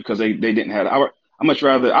themselves because they didn't have it. I much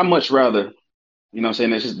rather, you know what I'm saying?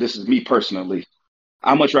 This is me personally.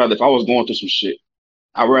 I much rather if I was going through some shit,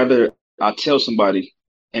 I tell somebody,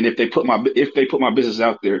 and if they put my business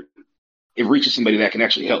out there, it reaches somebody that can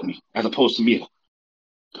actually help me, as opposed to me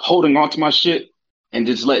holding on to my shit and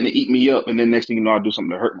just letting it eat me up, and then next thing you know, I do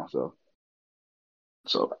something to hurt myself.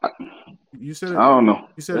 So you said it. I don't know.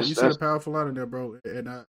 You said a powerful line in there, bro. And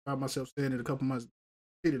I found myself saying it a couple months.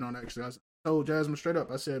 Cheated on actually. I told Jasmine straight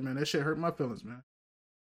up. I said, man, that shit hurt my feelings, man.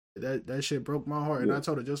 That shit broke my heart, and I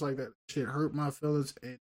told her just like that. Shit hurt my feelings,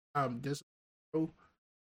 and I'm just,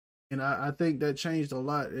 and I think that changed a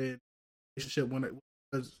lot in relationship when it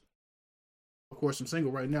was. Of course, I'm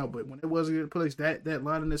single right now, but when it wasn't in place, that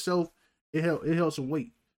line in itself, it held some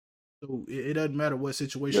weight. So it doesn't matter what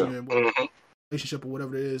situation you're in, what relationship or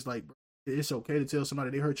whatever it is. Like, it's okay to tell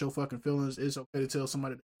somebody they hurt your fucking feelings. It's okay to tell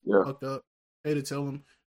somebody they fucked up. It's okay to tell them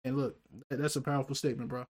And look, that's a powerful statement,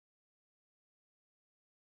 bro.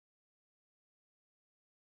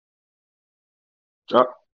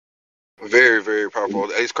 Very, very powerful.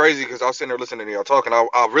 It's crazy because I was sitting there listening to y'all talking.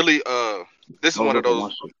 I really, this is one of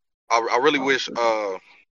those. I really wish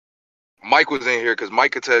Mike was in here because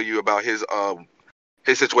Mike could tell you about his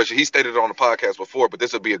situation. He stated it on the podcast before, but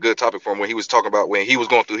this would be a good topic for him when he was talking about when he was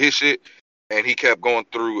going through his shit and he kept going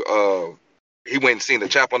through. He went and seen the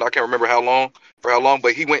chaplain. I can't remember how long,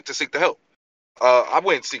 but he went to seek the help. I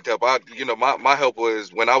went and seeked help. My help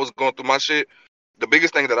was when I was going through my shit. The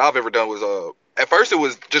biggest thing that I've ever done was at first it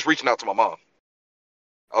was just reaching out to my mom.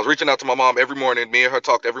 I was reaching out to my mom every morning. Me and her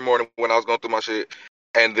talked every morning when I was going through my shit.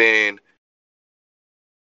 And then,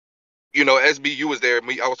 SBU was there.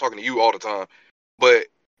 I was talking to you all the time. But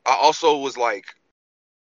I also was like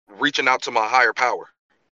reaching out to my higher power.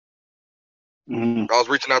 Mm-hmm. I was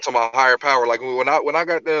reaching out to my higher power. Like when I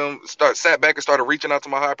got them sat back and started reaching out to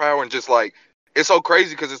my higher power and just like, it's so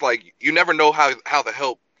crazy because it's like, you never know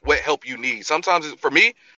what help you need. Sometimes for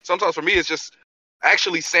me, it's just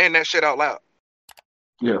actually saying that shit out loud.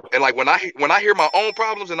 Yeah. And like when I hear my own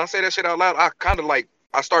problems and I say that shit out loud, I kind of like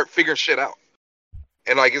I start figuring shit out.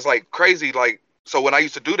 And like it's like crazy. Like so when I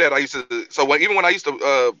used to do that, even when I used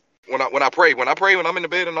to when I pray when I'm in the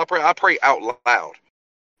bed and I pray out loud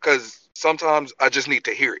because sometimes I just need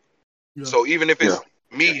to hear it. Yeah. So even if it's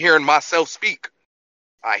me hearing myself speak,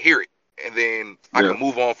 I hear it and then I can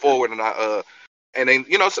move on forward and then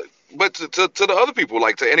but to the other people,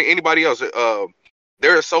 like to anybody else,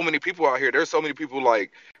 there are so many people out here. There's so many people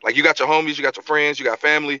like you got your homies, you got your friends, you got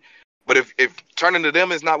family. But if turning to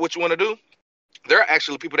them is not what you want to do, there are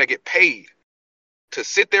actually people that get paid to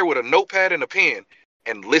sit there with a notepad and a pen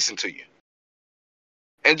and listen to you.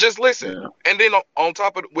 And just listen. Yeah. And then on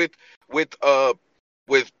top of with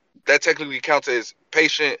that technically counts as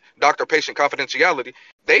doctor-patient confidentiality,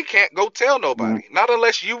 they can't go tell nobody. Mm-hmm. Not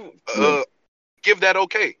unless you give that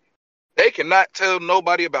okay. They cannot tell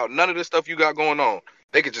nobody about none of the stuff you got going on.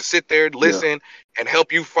 They could just sit there, listen, and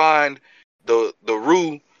help you find the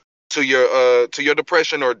root to your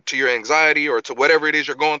depression or to your anxiety or to whatever it is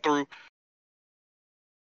you're going through.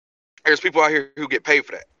 There's people out here who get paid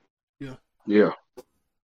for that. Yeah. Yeah. I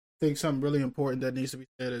think something really important that needs to be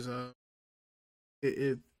said is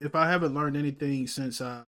if I haven't learned anything since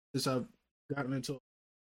I've gotten into a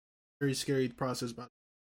very scary process, but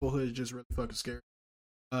adulthood is just really fucking scary.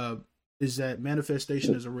 Is that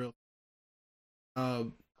manifestation is a real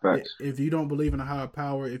if you don't believe in a higher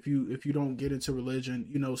power, if you don't get into religion,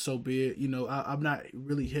 so be it. I'm not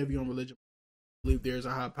really heavy on religion. I believe there's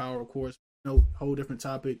a high power, of course, whole different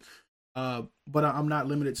topic. But I'm not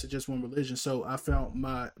limited to just one religion. So I found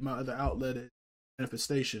my other outlet at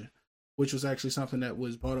manifestation, which was actually something that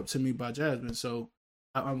was brought up to me by Jasmine. So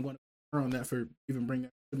I'm going to her on that for even bringing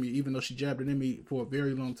that to me, even though she jabbed it in me for a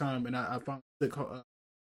very long time, and I finally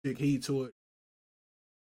took heed to it.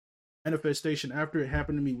 Manifestation, after it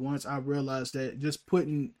happened to me once, I realized that just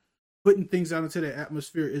putting things out into the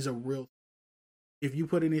atmosphere is a real thing. If you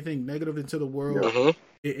put anything negative into the world,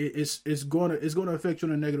 it's going to affect you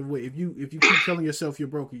in a negative way. If you keep telling yourself you're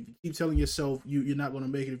broke, if you keep telling yourself you're not going to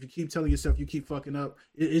make it, if you keep telling yourself you keep fucking up,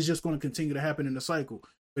 it's just going to continue to happen in the cycle.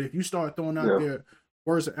 But if you start throwing out there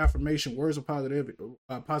words of affirmation, words of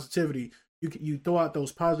positivity, you throw out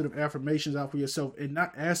those positive affirmations out for yourself and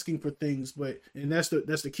not asking for things, and that's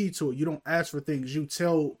the key to it. You don't ask for things. You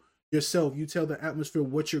tell yourself, you tell the atmosphere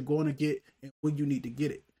what you're going to get and when you need to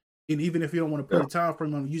get it. And even if you don't want to put a time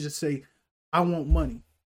frame on it, you just say, I want money.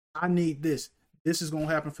 I need this. This is going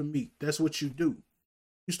to happen for me. That's what you do.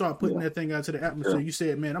 You start putting that thing out to the atmosphere. You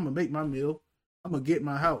said, man, I'm going to make my meal. I'm going to get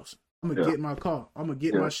my house. I'm going to get my car. I'm going to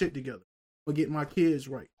get my shit together. I'm going to get my kids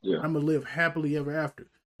right. I'm going to live happily ever after.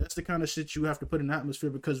 That's the kind of shit you have to put in the atmosphere,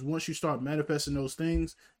 because once you start manifesting those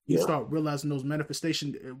things, you start realizing those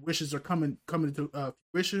manifestation wishes are coming to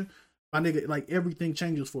fruition. My nigga, like everything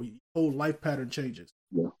changes for you. Your whole life pattern changes.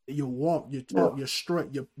 Your walk, your talk, your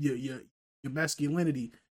strut, your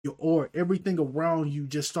masculinity, your aura, everything around you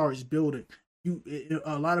just starts building.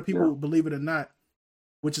 A lot of people, believe it or not,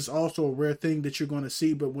 which is also a rare thing that you're going to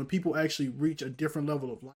see, but when people actually reach a different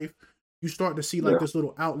level of life, you start to see like this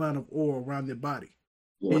little outline of aura around their body.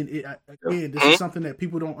 And this is something that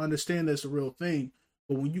people don't understand that's a real thing.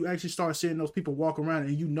 But when you actually start seeing those people walk around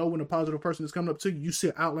and when a positive person is coming up to you, you see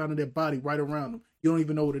an outline of their body right around them. You don't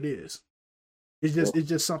even know what it is. It's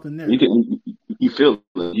just something there. You feel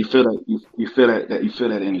that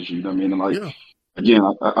energy. You know what I mean? And like again,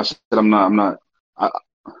 I said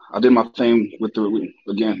I did my thing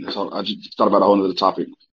again. So I just thought about a whole other topic,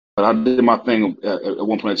 but I did my thing at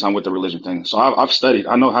one point in time with the religion thing. So I've studied.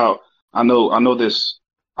 I know this.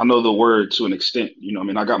 I know the word to an extent. I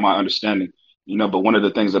mean, I got my understanding. But one of the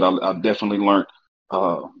things that I definitely learned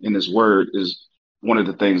in this word is one of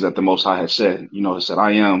the things that the Most High has said. It said,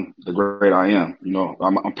 "I am the great I am."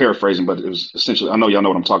 I'm paraphrasing, but it was essentially. I know y'all know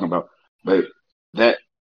what I'm talking about, but that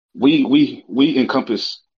we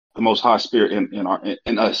encompass the Most High Spirit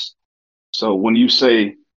in us. So when you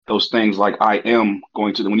say those things like "I am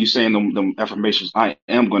going to," when you saying them affirmations, "I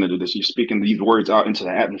am going to do this," you're speaking these words out into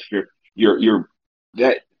the atmosphere. You're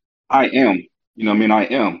that I am. You know what I mean? I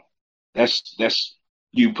am. That's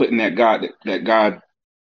you putting that God that God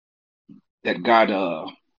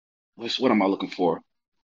what am I looking for?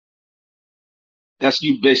 That's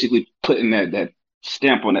you basically putting that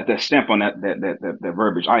stamp on that stamp on that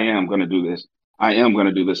verbiage. I am going to do this. I am going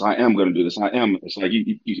to do this. I am going to do this. I am. It's like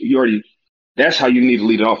you already. That's how you need to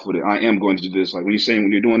lead it off with it. I am going to do this. Like when you're saying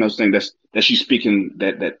when you're doing those things, that's you speaking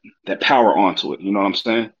that power onto it. You know what I'm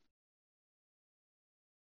saying?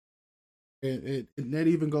 And that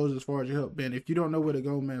even goes as far as your help, man. If you don't know where to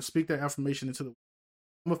go, man, speak that affirmation into the.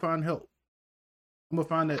 I'm gonna find help. I'm gonna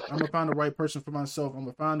find that. I'm gonna find the right person for myself. I'm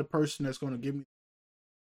gonna find the person that's gonna give me.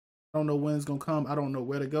 I don't know when it's gonna come. I don't know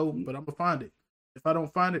where to go, but I'm gonna find it. If I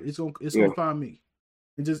don't find it, it's gonna find me.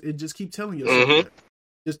 And just keep telling yourself that.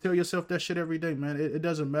 Just tell yourself that shit every day, man. It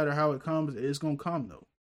doesn't matter how it comes. It's gonna come though.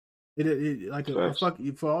 It like a fuck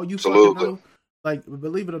for all you fucking know. Like,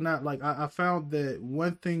 believe it or not, like I found that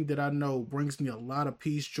one thing that I know brings me a lot of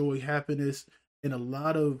peace, joy, happiness, and a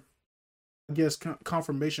lot of, I guess,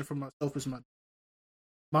 confirmation for myself is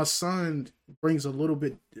my son brings a little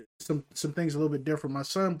bit some things a little bit different. My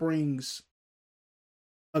son brings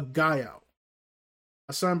a guy out.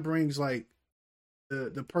 My son brings like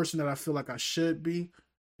the person that I feel like I should be,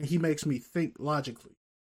 and he makes me think logically.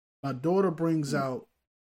 My daughter brings out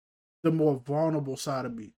the more vulnerable side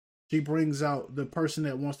of me. She brings out the person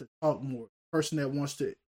that wants to talk more, the person that wants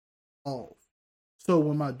to evolve. So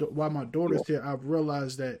while my daughter's here, I've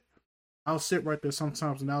realized that I'll sit right there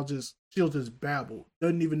sometimes and she'll just babble,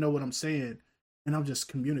 doesn't even know what I'm saying, and I'm just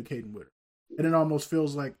communicating with her. And it almost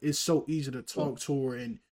feels like it's so easy to talk to her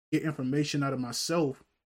and get information out of myself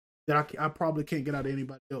that I probably can't get out of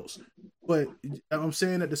anybody else. But I'm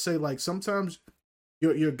saying that to say, like, sometimes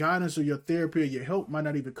your guidance or your therapy or your help might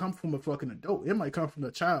not even come from a fucking adult. It might come from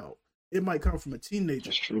a child. It might come from a teenager.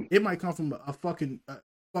 That's true. It might come from a fucking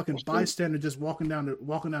bystander just walking down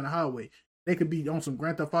the highway. They could be on some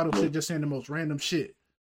Grand Theft Auto shit, just saying the most random shit.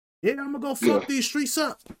 Yeah, I'm gonna go fuck these streets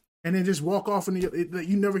up, and then just walk off, and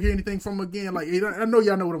you never hear anything from them again. Like, I know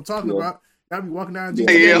y'all know what I'm talking about. Y'all be walking down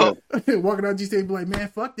GTA, walking down GTA, be like, man,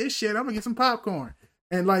 fuck this shit. I'm gonna get some popcorn.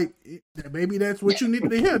 And like, maybe that's what you needed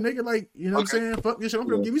to hear, nigga. Like, you know what I'm saying? Fuck this shit. I'm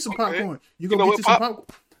gonna give you some popcorn. You go get you some popcorn.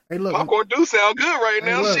 Hey, look, popcorn do sound good right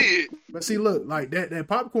now. Look, shit. But see, look, like that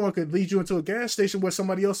popcorn could lead you into a gas station where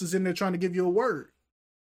somebody else is in there trying to give you a word.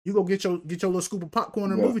 You go get your little scoop of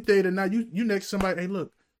popcorn in the movie theater. Now you next to somebody. Hey,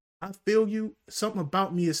 look, I feel you. Something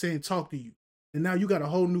about me is saying talk to you, and now you got a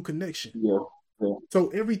whole new connection. So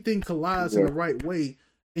everything collides in the right way,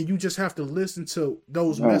 and you just have to listen to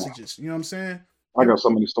those messages. You know what I'm saying? I got so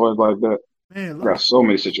many stories like that. Man, look, I got so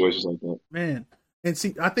many situations like that. Man, and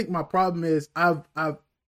see, I think my problem is I'm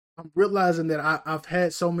realizing that I've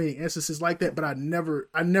had so many instances like that, but I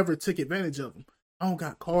never took advantage of them. I don't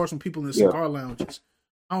got cars from people in cigar lounges.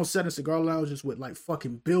 I don't sit in cigar lounges with like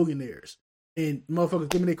fucking billionaires and motherfuckers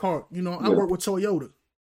give me their car. You know, I work with Toyota.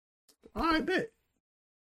 All right, bet.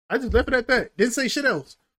 I just left it at that. Didn't say shit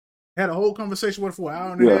else. Had a whole conversation with her for an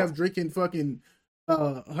hour and a half, drinking fucking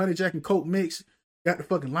Honey Jack and Coke mix. Got the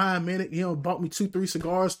fucking lime in it. You know, bought me 2-3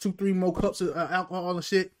 cigars, 2-3 more cups of alcohol and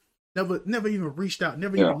shit. Never even reached out.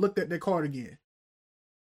 Never even looked at that card again.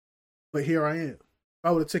 But here I am. If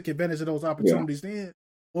I would have took advantage of those opportunities then,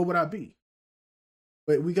 what would I be?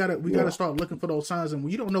 But we gotta start looking for those signs. And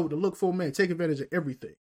when you don't know what to look for, man, take advantage of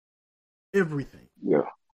everything. Everything. Yeah.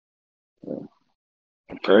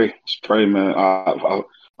 Pray, man. I'm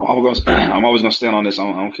always gonna stand on this.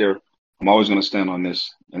 I don't care. I'm always gonna stand on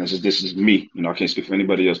this. And this is me. You know, I can't speak for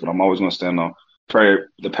anybody else, but I'm always gonna stand on prayer.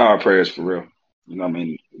 The power of prayer is for real. You know what I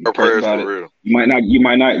mean? Prayer is for real. You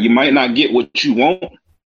might not get what you want,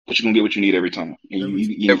 but you're gonna get what you need every time. And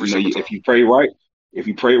if you pray right,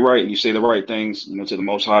 and you say the right things, you know, to the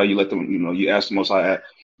Most High, you let them, you know, you ask the Most High,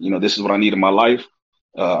 you know, this is what I need in my life.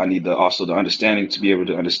 I need also the understanding to be able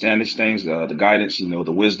to understand these things, the guidance, you know,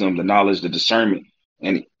 the wisdom, the knowledge, the discernment,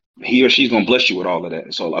 and he or she's gonna bless you with all of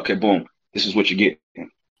that. So, okay, boom, this is what you're getting.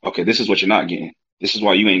 Okay, this is what you're not getting. This is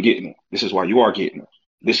why you ain't getting it. This is why you are getting it.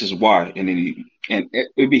 This is why, and then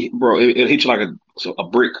it'd be, bro, it hit you like a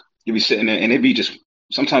brick. You'd be sitting there, and it'd be just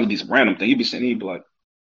sometimes it'd be some random thing. You'd be sitting there, you'd be like,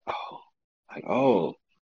 oh.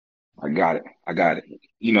 I got it. I got it.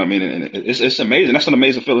 You know what I mean? And it's amazing. That's an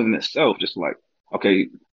amazing feeling in itself. Just like, okay,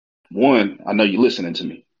 one, I know you're listening to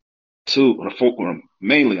me. Two,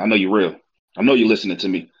 mainly, I know you're real. I know you're listening to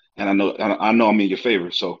me, and I know I'm in your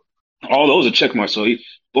favor. So all those are check marks. So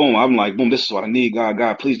boom, I'm like, boom, this is what I need.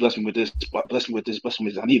 God, please bless me with this. Bless me with this. Bless me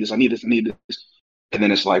with this. I need this. I need this. I need this. And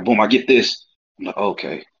then it's like, boom, I get this. I'm like,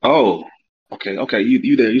 okay, oh, okay,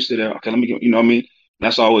 you there, you sit there. Okay, let me get. You know what I mean?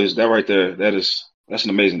 That's always that right there. That's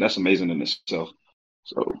amazing. That's amazing in itself.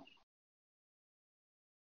 So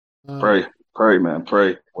Uh, pray, man,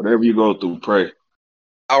 pray. Whatever you go through, pray.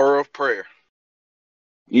 Hour of prayer.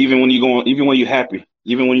 Even when you're going, even when you're happy,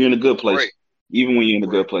 even when you're in a good place, Pray. even when you're in a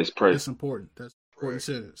Pray. good place, pray. That's important. That's important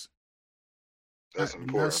sentence. That's Not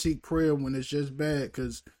important. seek prayer when it's just bad,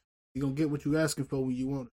 because you're gonna get what you're asking for when you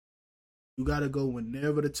want it. You gotta go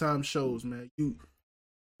whenever the time shows, man. You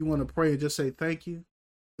want to pray and just say thank you,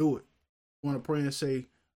 do it. You want to pray and say,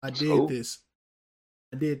 I did this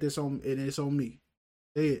on, and it's on me.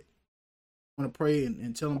 Say it. You want to pray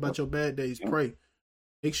and tell them about your bad days, pray.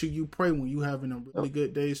 Make sure you pray when you having a really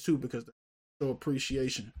good days too, because show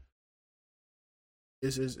appreciation.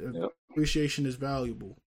 Appreciation is valuable.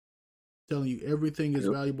 I'm telling you, everything is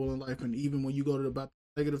valuable in life, and even when you go to about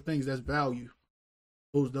negative things, that's value.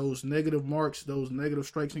 Those negative marks, those negative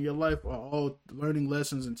strikes in your life are all learning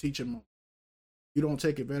lessons and teaching moments. You don't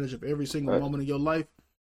take advantage of every single moment of your life,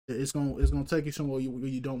 it's gonna take you somewhere where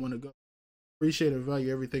you don't want to go. Appreciate and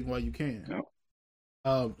value everything while you can.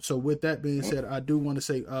 So with that being said, I do want to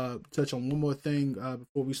say touch on one more thing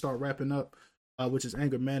before we start wrapping up, which is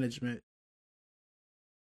anger management.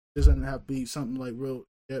 It doesn't have to be something like real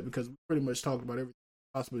yet, because we pretty much talked about everything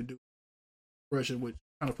possibly do depression, which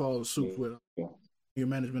kind of follows suit with anger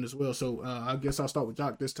management as well. So I guess I'll start with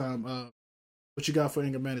Jock this time. What you got for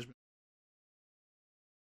anger management?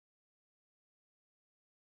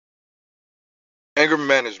 Anger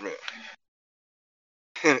management.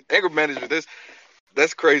 Anger management.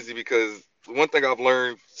 That's crazy, because one thing I've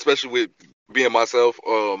learned, especially with being myself,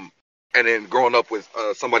 and then growing up with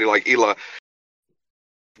somebody like Eli,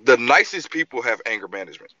 the nicest people have anger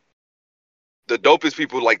management. The dopest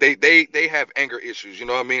people, like they have anger issues. You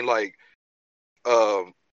know what I mean? Like,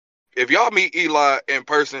 if y'all meet Eli in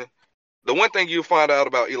person, the one thing you find out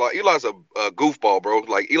about Eli's a goofball, bro.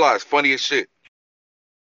 Like, Eli is funny as shit,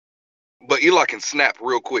 but Eli can snap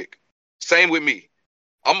real quick. Same with me.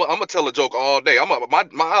 I'm gonna tell a joke all day.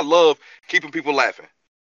 I love keeping people laughing,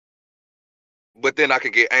 but then I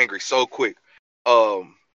can get angry so quick.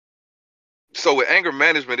 So with anger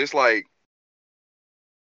management, it's like,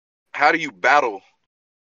 how do you battle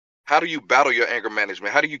your anger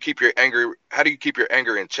management? How do you keep your anger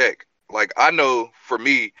in check? Like, I know for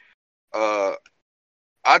me, I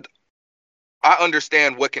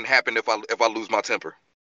understand what can happen if I lose my temper.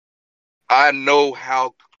 I know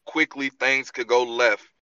how quickly things could go left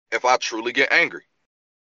if I truly get angry.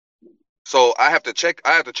 So I have to check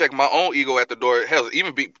my own ego at the door. Hell,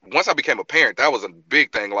 once I became a parent, that was a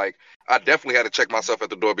big thing. Like, I definitely had to check myself at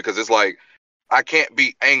the door, because it's like, I can't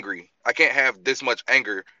be angry. I can't have this much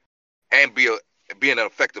anger and be an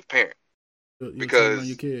effective parent.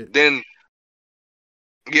 Because then,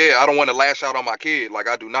 I don't want to lash out on my kid. Like,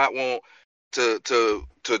 I do not want to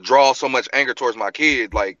draw so much anger towards my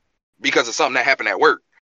kid, like, because of something that happened at work.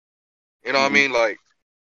 You know what I mean? Like,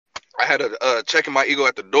 I had checking my ego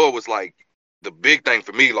at the door was like the big thing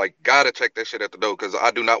for me. Like, gotta check that shit at the door, because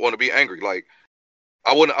I do not want to be angry. Like,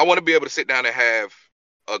 I want to be able to sit down and have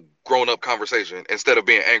a grown up conversation instead of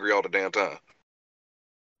being angry all the damn time.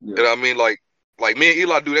 You know what I mean? Like me and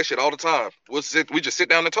Eli do that shit all the time. We just sit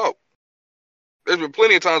down and talk. There's been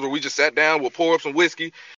plenty of times where we just sat down, we'll pour up some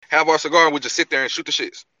whiskey, have our cigar, and we'll just sit there and shoot the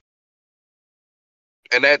shits.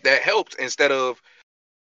 And that helps, instead of,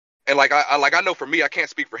 and I know for me, I can't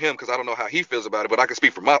speak for him because I don't know how he feels about it, but I can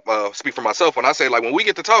speak for myself when I say, like, when we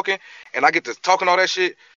get to talking and I get to talking all that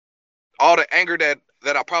shit, all the anger that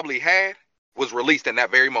I probably had was released in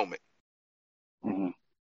that very moment. And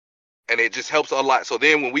it just helps a lot. So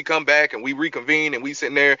then when we come back and we reconvene and we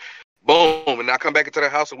sitting there, boom, and I come back into the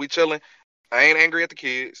house and we chilling, I ain't angry at the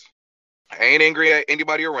kids. I ain't angry at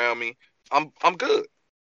anybody around me. I'm good.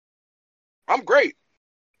 I'm great.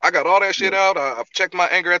 I got all that shit out. I've checked my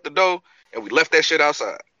anger at the door, and we left that shit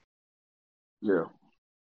outside. Yeah.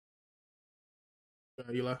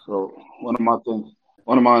 Eli? So one of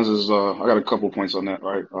mine is I got a couple points on that,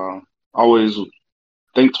 right? Always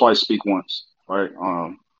think twice, speak once, right?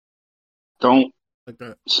 Don't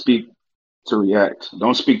speak to react.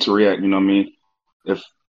 Don't speak to react. You know what I mean?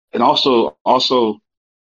 And also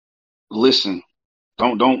listen.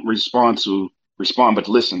 Don't respond, but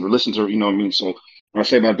listen. Or listen to, you know what I mean? So I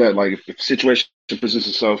say about that, like if a situation presents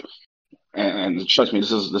itself, and trust me,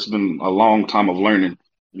 this has been a long time of learning.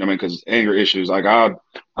 You know what I mean? Because anger issues, like I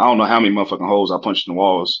don't know how many motherfucking holes I punched in the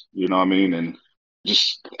walls. You know what I mean? And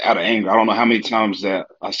just out of anger, I don't know how many times that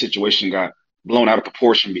a situation got blown out of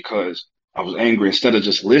proportion because I was angry instead of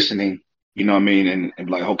just listening. You know what I mean? And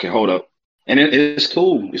like, okay, hold up. And it's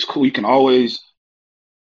cool. It's cool. You can always,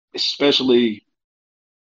 especially,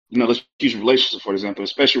 let's use relationship for example.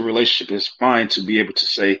 Especially relationship, it's fine to be able to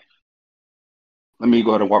say, let me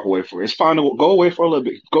go ahead and walk away for it. It's fine to go away for a little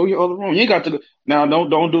bit. Go your other room. You ain't got to now.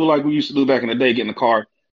 Don't do like we used to do back in the day. Get in the car,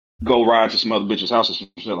 go ride to some other bitch's house or some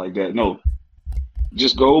shit like that. No,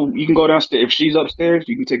 just go. You can go downstairs. If she's upstairs,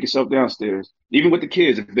 you can take yourself downstairs. Even with the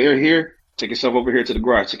kids, if they're here, take yourself over here to the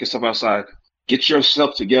garage. Take yourself outside. Get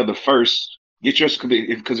yourself together first. Get your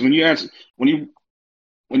because when you answer when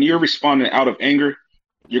you're responding out of anger,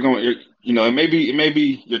 it may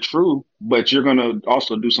be you're true, but you're gonna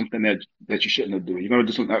also do something that you shouldn't have done. You're gonna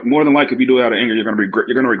do something more than likely if you do it out of anger, you're gonna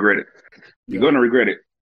regret it. You're gonna regret it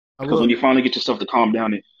because when you finally get yourself to calm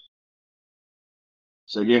down,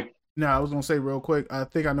 say again. Now I was gonna say real quick. I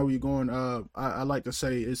think I know where you're going. I like to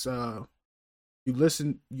say it's you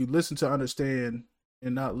listen to understand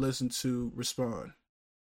and not listen to respond.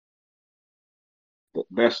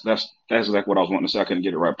 That's exactly what I was wanting to say. I couldn't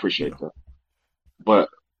get it right. Appreciate that. But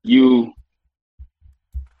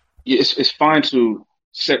it's fine to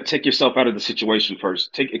take yourself out of the situation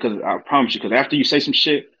first. Take it because I promise you. Because after you say some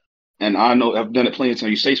shit, and I know I've done it plenty of times.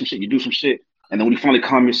 You say some shit, you do some shit, and then when you finally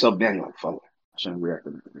calm yourself down, you're like, "Fuck, I shouldn't react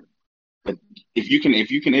to that." But if you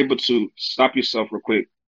can able to stop yourself real quick,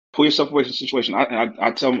 pull yourself away from the situation.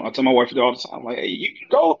 I tell my wife all the time, I'm like, hey, you can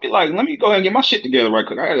go be like, let me go ahead and get my shit together right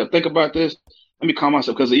quick. I gotta think about this. Let me calm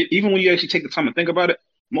myself because even when you actually take the time to think about it,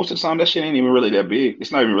 most of the time that shit ain't even really that big.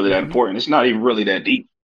 It's not even really that important. It's not even really that deep.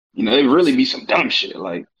 It really be some dumb shit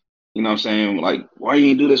like, you know what I'm saying? Like, why you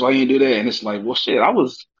ain't do this? Why you ain't do that? And it's like, well, shit, I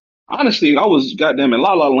was goddamn in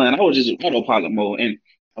la la land. I was just in autopilot mode. And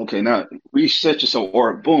okay, now reset yourself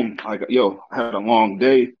or boom, like, yo, I had a long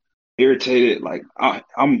day, irritated. Like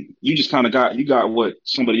you just kind of got what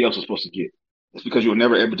somebody else was supposed to get. It's because you were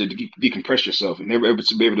never able to decompress yourself and never able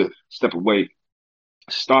to be able to step away,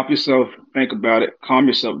 stop yourself, think about it, calm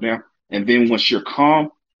yourself down. And then once you're calm,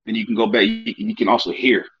 then you can go back. You can also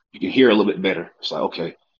hear. You can hear a little bit better. It's like,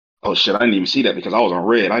 okay, oh shit, I didn't even see that because I was on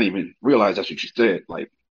red. I didn't even realize that's what you said.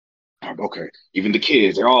 Like, okay, even the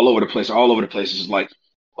kids, they're all over the place. They're all over the place. It's just like,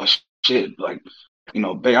 oh shit, like,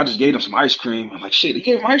 babe, I just gave them some ice cream. I'm like, shit, you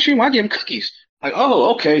gave them ice cream? I gave them cookies. Like,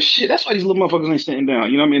 oh, okay, shit, that's why these little motherfuckers ain't sitting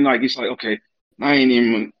down. You know what I mean? Like, it's like, okay, I ain't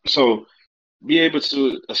even. So be able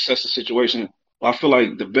to assess the situation. Well, I feel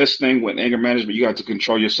like the best thing with anger management, you got to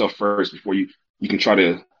control yourself first before you can try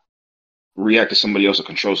to react to somebody else or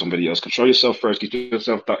control somebody else. Control yourself first. Get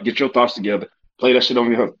your thoughts together. Play that shit on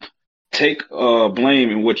your hook. Take blame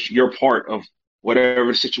in which you're part of whatever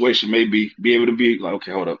the situation may be. Be able to be like,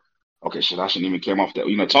 okay, hold up. Okay, shit, I shouldn't even care off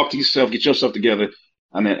that. Talk to yourself, get yourself together,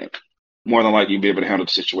 and then more than likely you'll be able to handle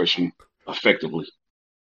the situation effectively.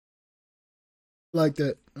 I like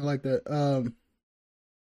that.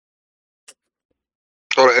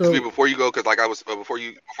 Hold on, SB, before you go, because like I was before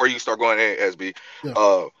you start going in, SB,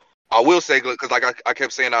 yeah. I will say because like I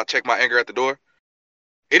kept saying I check my anger at the door.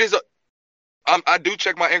 It is I do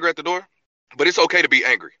check my anger at the door, but it's okay to be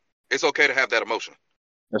angry. It's okay to have that emotion.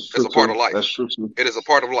 It's a part of life. That's true too. It is a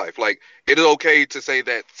part of life. Like it is okay to say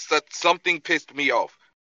that something pissed me off.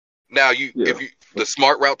 Now the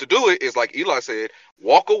smart route to do it is like Eli said,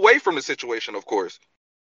 walk away from the situation. Of course,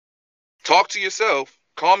 talk to yourself,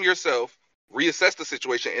 calm yourself, reassess the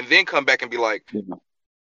situation, and then come back and be like,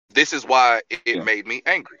 this is why it made me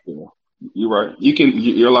angry. Yeah. You're right.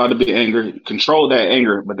 You're allowed to be angry. Control that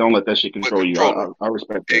anger, but don't let that shit control you. I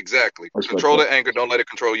respect that. Exactly. Control the anger. Don't let it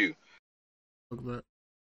control you.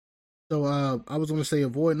 So I was going to say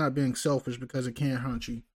avoid not being selfish because it can haunt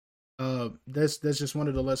you. That's just one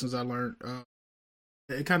of the lessons I learned.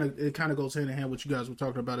 It kind of goes hand in hand with what you guys were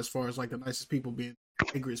talking about as far as like the nicest people being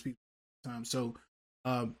the angriest people at the time. So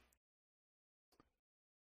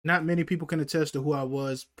not many people can attest to who I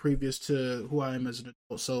was previous to who I am as an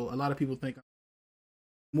adult. So a lot of people think I'm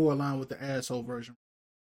more aligned with the asshole version.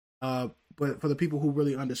 But for the people who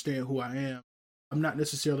really understand who I am, I'm not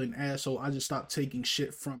necessarily an asshole. I just stopped taking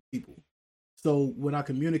shit from people. So when I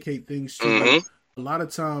communicate things to you, a lot of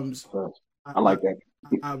times I like that.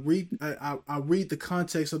 I read the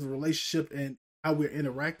context of the relationship and how we're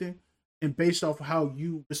interacting, and based off of how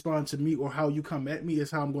you respond to me or how you come at me is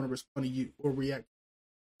how I'm going to respond to you or react.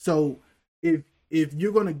 So if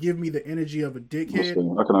you're going to give me the energy of a dickhead,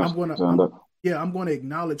 I'm going to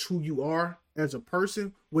acknowledge who you are as a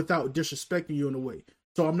person without disrespecting you in a way.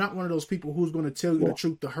 So I'm not one of those people who's going to tell you the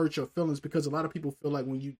truth to hurt your feelings, because a lot of people feel like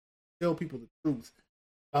when you tell people the truth,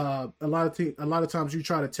 a lot of times you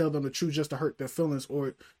try to tell them the truth just to hurt their feelings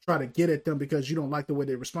or try to get at them because you don't like the way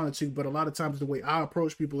they responded to you. But a lot of times the way I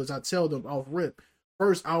approach people is I tell them off rip.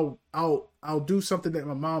 First, I'll do something that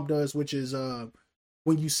my mom does, which is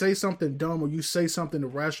when you say something dumb or you say something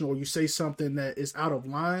irrational or you say something that is out of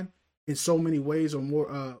line in so many ways or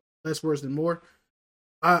more, less words than more,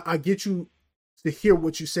 I get you to hear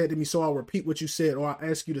what you said to me. So I'll repeat what you said, or I'll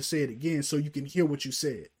ask you to say it again so you can hear what you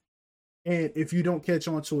said. And if you don't catch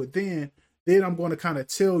on to it, then I'm going to kind of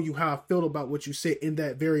tell you how I feel about what you said in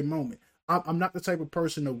that very moment. I'm not the type of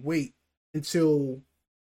person to wait until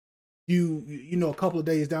you know, a couple of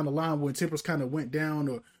days down the line when tempers kind of went down,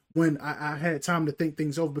 or when I had time to think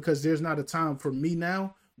things over, because there's not a time for me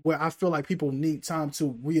now where I feel like people need time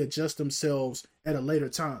to readjust themselves at a later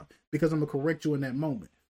time, because I'm going to correct you in that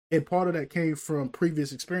moment. And part of that came from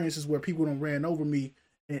previous experiences where people done ran over me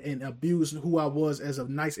and abused who I was as a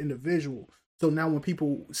nice individual. So now when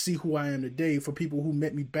people see who I am today, for people who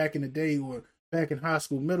met me back in the day or back in high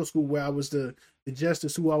school, middle school, where I was the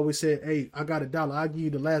justice who always said, hey, I got $1. I'll give you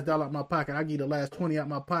the last $1 out my pocket. I'll give you the last 20 out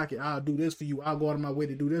my pocket. I'll do this for you. I'll go out of my way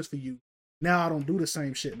to do this for you. Now I don't do the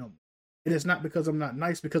same shit no more. And it's not because I'm not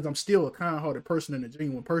nice, because I'm still a kind-hearted person and a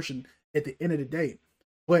genuine person at the end of the day.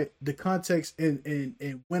 But the context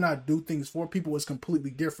and when I do things for people is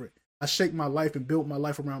completely different. I shape my life and build my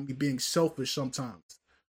life around me being selfish sometimes.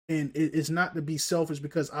 And it's not to be selfish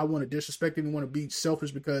because I want to disrespect anyone, to be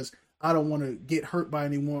selfish because I don't want to get hurt by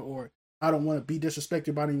anyone, or I don't want to be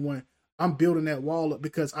disrespected by anyone. I'm building that wall up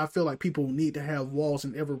because I feel like people need to have walls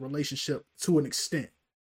in every relationship to an extent.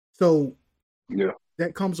 So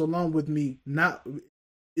that comes along with me.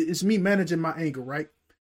 It's me managing my anger, right?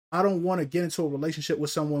 I don't want to get into a relationship with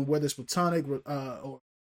someone, whether it's platonic or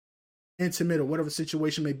intimate or whatever the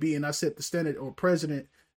situation may be, and I set the standard or precedent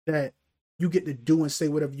that you get to do and say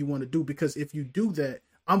whatever you want to do, because if you do that,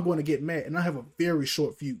 I'm going to get mad, and I have a very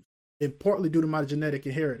short fuse, and partly due to my genetic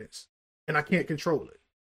inheritance, and I can't control it.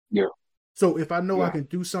 Yeah. So if I know I can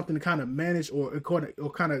do something to kind of manage or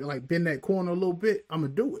kind of like bend that corner a little bit, I'm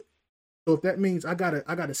gonna do it. So if that means I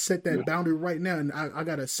gotta set that boundary right now, and I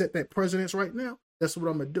gotta set that precedence right now, that's what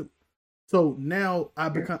I'm gonna do. So now I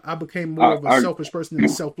became more of a selfish person than a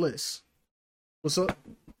selfless. What's up?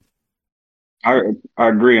 I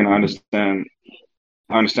agree, and I understand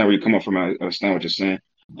where you come up from. I understand what you're saying,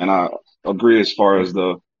 and I agree as far as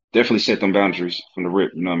definitely set them boundaries from the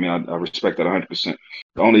rip. You know what I mean? I respect that 100%.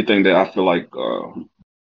 The only thing that I feel like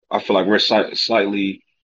we're slightly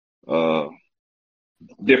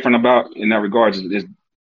different about in that regards is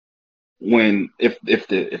when if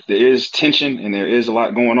there is tension and there is a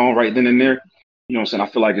lot going on right then and there. You know what I'm saying? I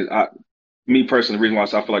feel like me personally, the reason why I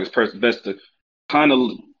feel like it's best to kind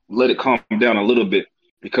of let it calm down a little bit,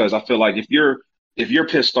 because I feel like if you're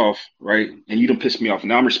pissed off, right, and you don't piss me off,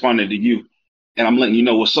 now I'm responding to you, and I'm letting you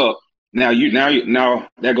know what's up. Now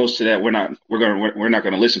that goes to that we're not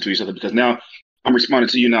gonna listen to each other, because now I'm responding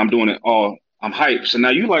to you. Now I'm doing it all. I'm hyped. So now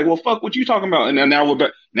you like, well, fuck, what you talking about? And then now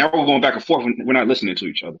we're going back and forth, and we're not listening to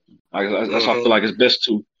each other. That's why I feel like it's best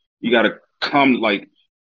you got to come, like,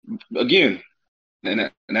 again.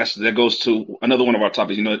 And that goes to another one of our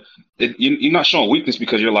topics. You know, you're not showing weakness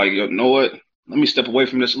because you're like, you know what? Let me step away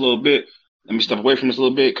from this a little bit.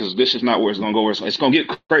 Because this is not where it's gonna go. It's gonna get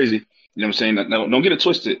crazy. You know what I'm saying? No, don't get it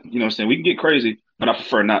twisted. You know what I'm saying? We can get crazy, but I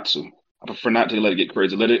prefer not to. I prefer not to let it get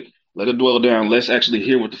crazy. Let it dwell down. Let's actually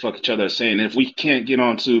hear what the fuck each other is saying. And if we can't get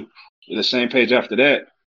onto the same page after that,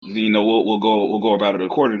 then, you know, we'll go about it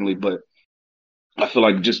accordingly. But I feel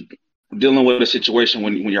like just dealing with a situation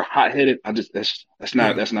when you're hot headed, that's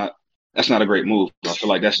not a great move. I feel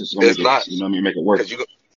like that's just gonna make it worse.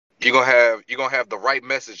 You're gonna have the right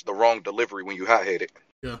message, the wrong delivery when you hot headed.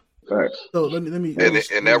 Yeah. Right. So let me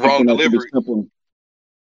and that wrong delivery.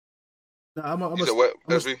 I'm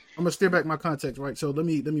gonna steer back my context, right? So let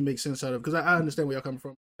me make sense out of it, because I understand where y'all coming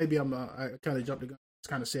from. Maybe I kind of jumped the gun,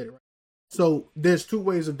 kind of said it right. So there's two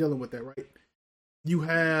ways of dealing with that, right? You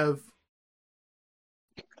have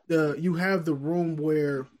the room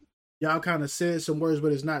where y'all kind of said some words,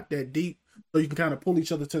 but it's not that deep, so you can kind of pull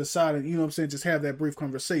each other to the side and, you know what I'm saying, just have that brief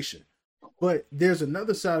conversation. But there's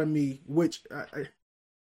another side of me which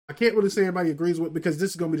I can't really say everybody agrees with, because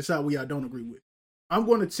this is going to be the side where I don't agree with. I'm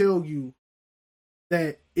going to tell you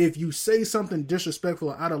that if you say something disrespectful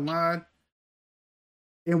or out of line,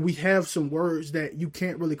 and we have some words that you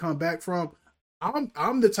can't really come back from,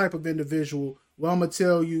 I'm the type of individual where I'm going to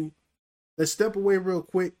tell you, let's step away real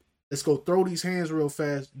quick. Let's go throw these hands real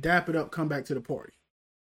fast, dap it up, come back to the party.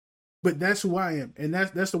 But that's who I am, and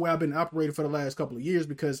that's the way I've been operating for the last couple of years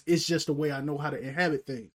because it's just the way I know how to inhabit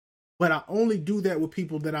things. But I only do that with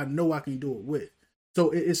people that I know I can do it with. So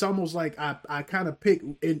it's almost like I kind of pick,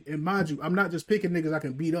 and mind you, I'm not just picking niggas I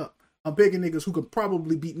can beat up. I'm picking niggas who could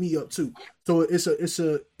probably beat me up too. So it's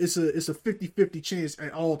a 50-50 chance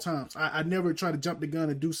at all times. I never try to jump the gun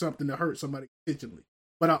and do something to hurt somebody intentionally.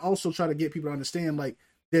 But I also try to get people to understand like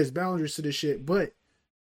there's boundaries to this shit, but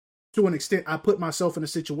to an extent, I put myself in a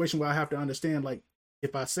situation where I have to understand, like,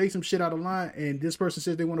 if I say some shit out of line and this person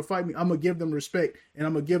says they want to fight me, I'm going to give them respect and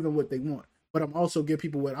I'm going to give them what they want. But I'm also give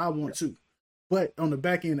people what I want too. But on the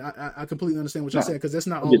back end, I completely understand what you're saying because that's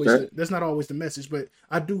not always the message. But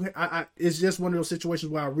I do. It's just one of those situations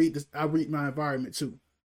where I read my environment too.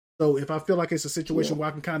 So if I feel like it's a situation where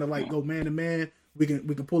I can kind of like go man to man, we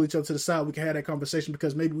can pull each other to the side. We can have that conversation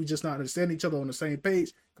because maybe we just not understanding each other on the same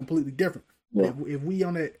page, completely different. Yeah. If we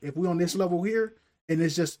on this level here, and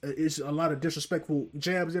it's a lot of disrespectful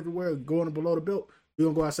jabs everywhere, going below the belt, we're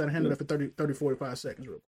gonna go outside and handle that for 30, 45 seconds.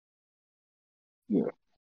 Real. Yeah.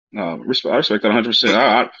 No, I respect that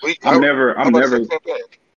 100%. I'm never.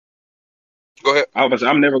 Go ahead.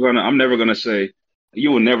 I'm never gonna say.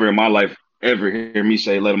 You will never in my life ever hear me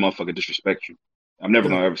say let a motherfucker disrespect you. I'm never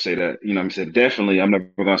gonna ever say that. You know what I'm saying? Definitely, I'm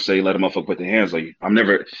never gonna say let a motherfucker put their hands on you.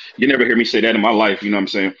 You never hear me say that in my life. You know what I'm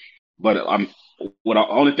saying? But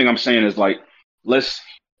only thing I'm saying is like,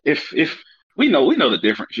 if we know the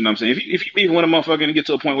difference. You know what I'm saying? If you even want a motherfucker to get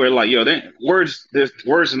to a point where like, yo, words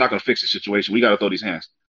is not gonna fix the situation. We gotta throw these hands.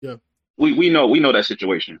 Yeah. We know that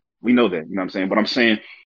situation. We know that. You know what I'm saying? But I'm saying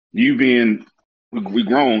we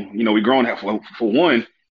grown. You know, we grown. For one,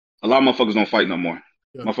 a lot of motherfuckers don't fight no more.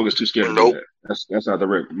 Yeah. Motherfuckers too scared to do that. That's out the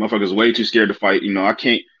rip. Motherfuckers way too scared to fight. You know, I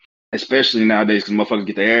can't. Especially nowadays, because motherfuckers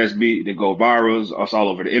get their ass beat, they go virals, it's all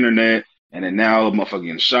over the internet, and then now motherfuckers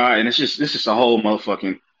getting shot, and this is a whole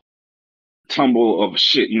motherfucking tumble of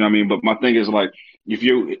shit, you know what I mean? But my thing is like, if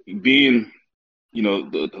you're being, you know,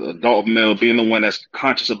 the adult male, being the one that's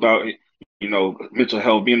conscious about, you know, mental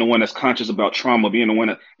health, being the one that's conscious about trauma, being the one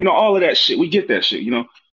that, you know, all of that shit, we get that shit, you know?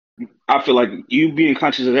 I feel like you being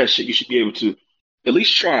conscious of that shit, you should be able to at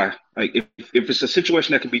least try. Like, if it's a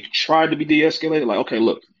situation that can be tried to be de-escalated, like, okay,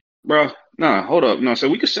 look, bro, nah, hold up. No, so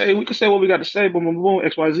we could say what we got to say, boom, boom, boom,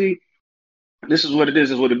 XYZ. This is what it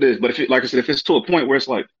is what it is. But like I said, if it's to a point where it's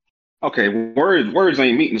like, okay, words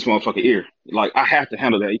ain't meeting this motherfucker ear. Like, I have to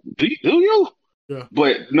handle that. Do you? Yeah.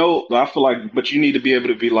 But no, I feel like, but you need to be able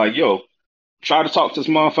to be like, yo, try to talk to this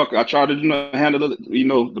motherfucker. I try to handle it, you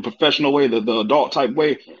know, the professional way, the adult type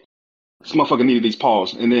way. This motherfucker needed these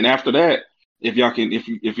paws. And then after that, if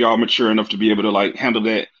y'all mature enough to be able to like handle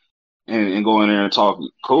that and go in there and talk,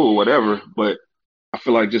 cool, whatever. But I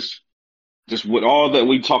feel like just with all that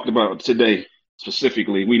we talked about today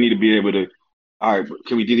specifically, we need to be able to, all right,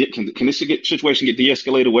 can this situation get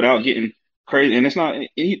de-escalated without getting crazy? And it's not,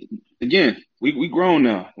 again, we grown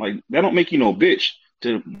now. Like, that don't make you no bitch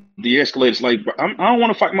to de-escalate. It's like, I don't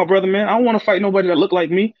want to fight my brother, man. I don't want to fight nobody that look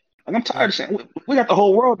like me. Like, I'm tired of saying, we got the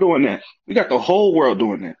whole world doing that. We got the whole world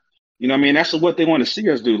doing that. You know what I mean? That's what they want to see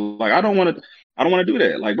us do. Like, I don't want to do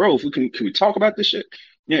that. Like, bro, if we can we talk about this shit?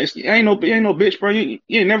 Yeah, it ain't no bitch, bro. You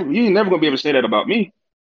ain't never gonna be able to say that about me.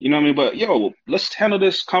 You know what I mean? But yo, let's handle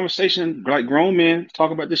this conversation like grown men. Talk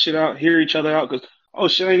about this shit out, hear each other out,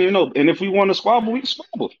 because shit, I ain't even know. And if we want to squabble, we can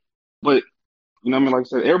squabble. But you know what I mean? Like I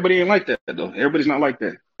said, everybody ain't like that though. Everybody's not like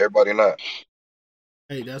that. Everybody not.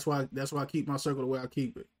 Hey, that's why I keep my circle the way I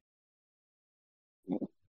keep it. You know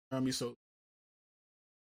what I mean? So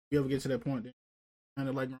you ever get to that point, then kind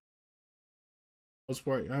of like most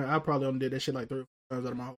part, I probably only did that shit like 3 or 4 times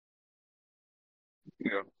out of my whole.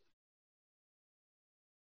 Yeah.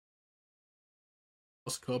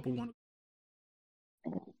 A couple one.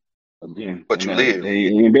 Again, but you live. They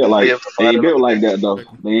ain't built like that though.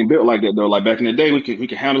 They ain't built like that though. Like back in the day, we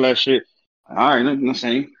could handle that shit. All right, I'm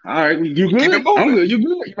saying, all right, you good? Keep it moving. I'm good. You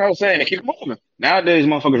good? You know what I'm saying? Keep it moving. Nowadays,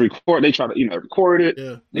 motherfuckers record. They try to, record it.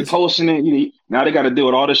 Yeah, they posting it. Now they got to deal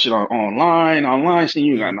with all this shit online. Seeing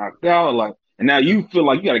you got knocked out, like, and now you feel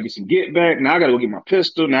like you got to get some get back. Now I got to go get my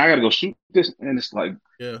pistol. Now I got to go shoot this, and it's like,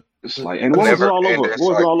 and what was it all over? What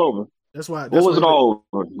was it all over? That's why. What was it all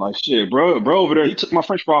over? Like, shit, bro over there, he took my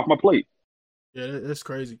French fry off my plate. Yeah, that's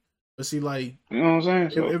crazy. But see, like, you know what I'm saying?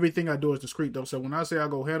 So, everything I do is discreet though. So when I say I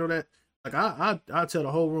go handle that, like I tell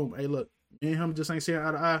the whole room, hey, look, me and him just ain't seeing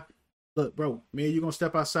eye to eye. Look, bro, me and you gonna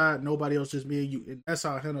step outside. Nobody else, just me and you. And that's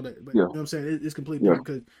how I handle that. But you know what I'm saying? It's completely different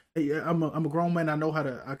because hey, I'm a grown man. I know how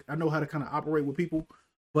to kind of operate with people.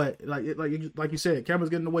 But like you said, cameras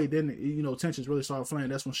get in the way. Then tensions really start flaring.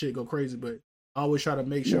 That's when shit go crazy. But I always try to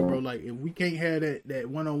make sure, bro. Like if we can't have that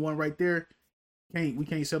one-on-one right there, we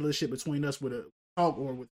can't settle this shit between us with a talk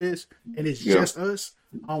or with this, and it's just us.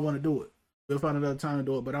 I don't want to do it. We'll find another time to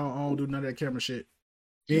do it, but I don't do none of that camera shit.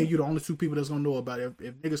 Me and you the only two people that's gonna know about it.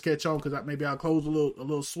 If niggas catch on, because maybe I'll close a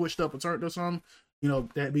little switched up or turned or something,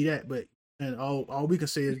 that'd be that. But and all we can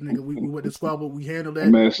say is, nigga, we went to squabble, we handled that.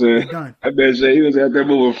 Man said, done. I bet you he was out there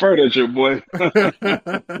moving furniture, boy. Hey,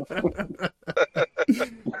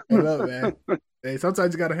 look, man. Hey,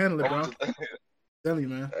 sometimes you gotta handle it, bro. I'm telling you,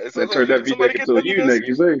 man. Turn that V-neck into a U-neck,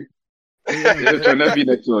 you say? Turn that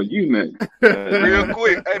V-neck to a U-neck. Real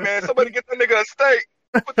quick. Hey, man, somebody get that nigga a steak.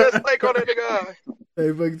 Put that steak on that nigga eye.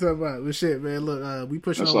 Hey, fucking talking about. Well, shit, man. Look, we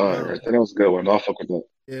pushing That's on. all right. That was a good one. I'll fuck with that.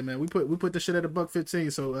 Yeah, man. We put this shit at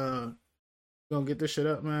 $1.15. So we're gonna get this shit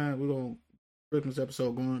up, man. We're gonna get this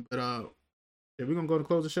episode going. But yeah, we're gonna go to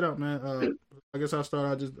close the shit out, man. I guess I'll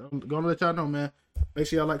start. I'm gonna let y'all know, man. Make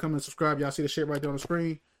sure y'all like, comment, and subscribe. Y'all see the shit right there on the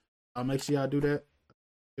screen. Make sure y'all do that.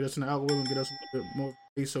 Get us in the algorithm, get us a bit more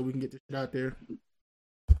so we can get this shit out there.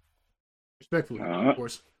 Respectfully, of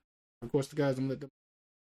course. Of course, the guys, I'm gonna let them.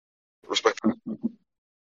 Respectfully.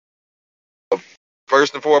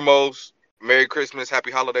 First and foremost, Merry Christmas,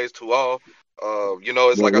 Happy Holidays to all.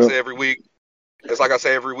 It's like I say every week. It's like I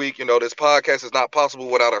say every week. This podcast is not possible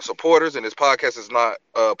without our supporters, and this podcast is not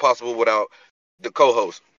possible without the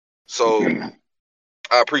co-host. So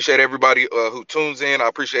I appreciate everybody who tunes in. I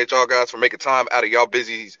appreciate y'all guys for making time out of y'all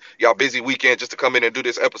busy weekend just to come in and do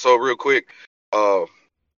this episode real quick. Yeah,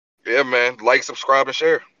 man, like, subscribe, and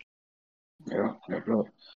share. Yeah.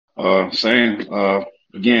 Same.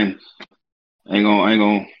 Again, I ain't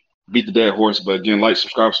gonna beat the dead horse, but again, like,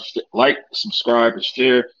 subscribe, and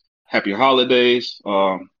share. Happy holidays.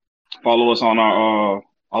 Follow us on our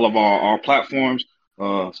all of our platforms.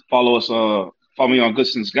 Follow me on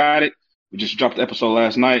Goodson's Guided. We just dropped the episode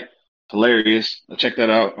last night. Hilarious. Check that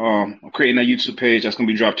out. I'm creating that YouTube page that's gonna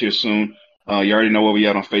be dropped here soon. You already know where we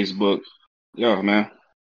at on Facebook. Yeah, man.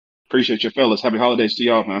 Appreciate you, fellas. Happy holidays to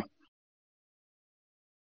y'all, man.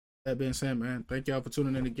 That being said, man, thank y'all for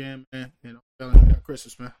tuning in again, man. Merry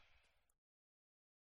Christmas, man.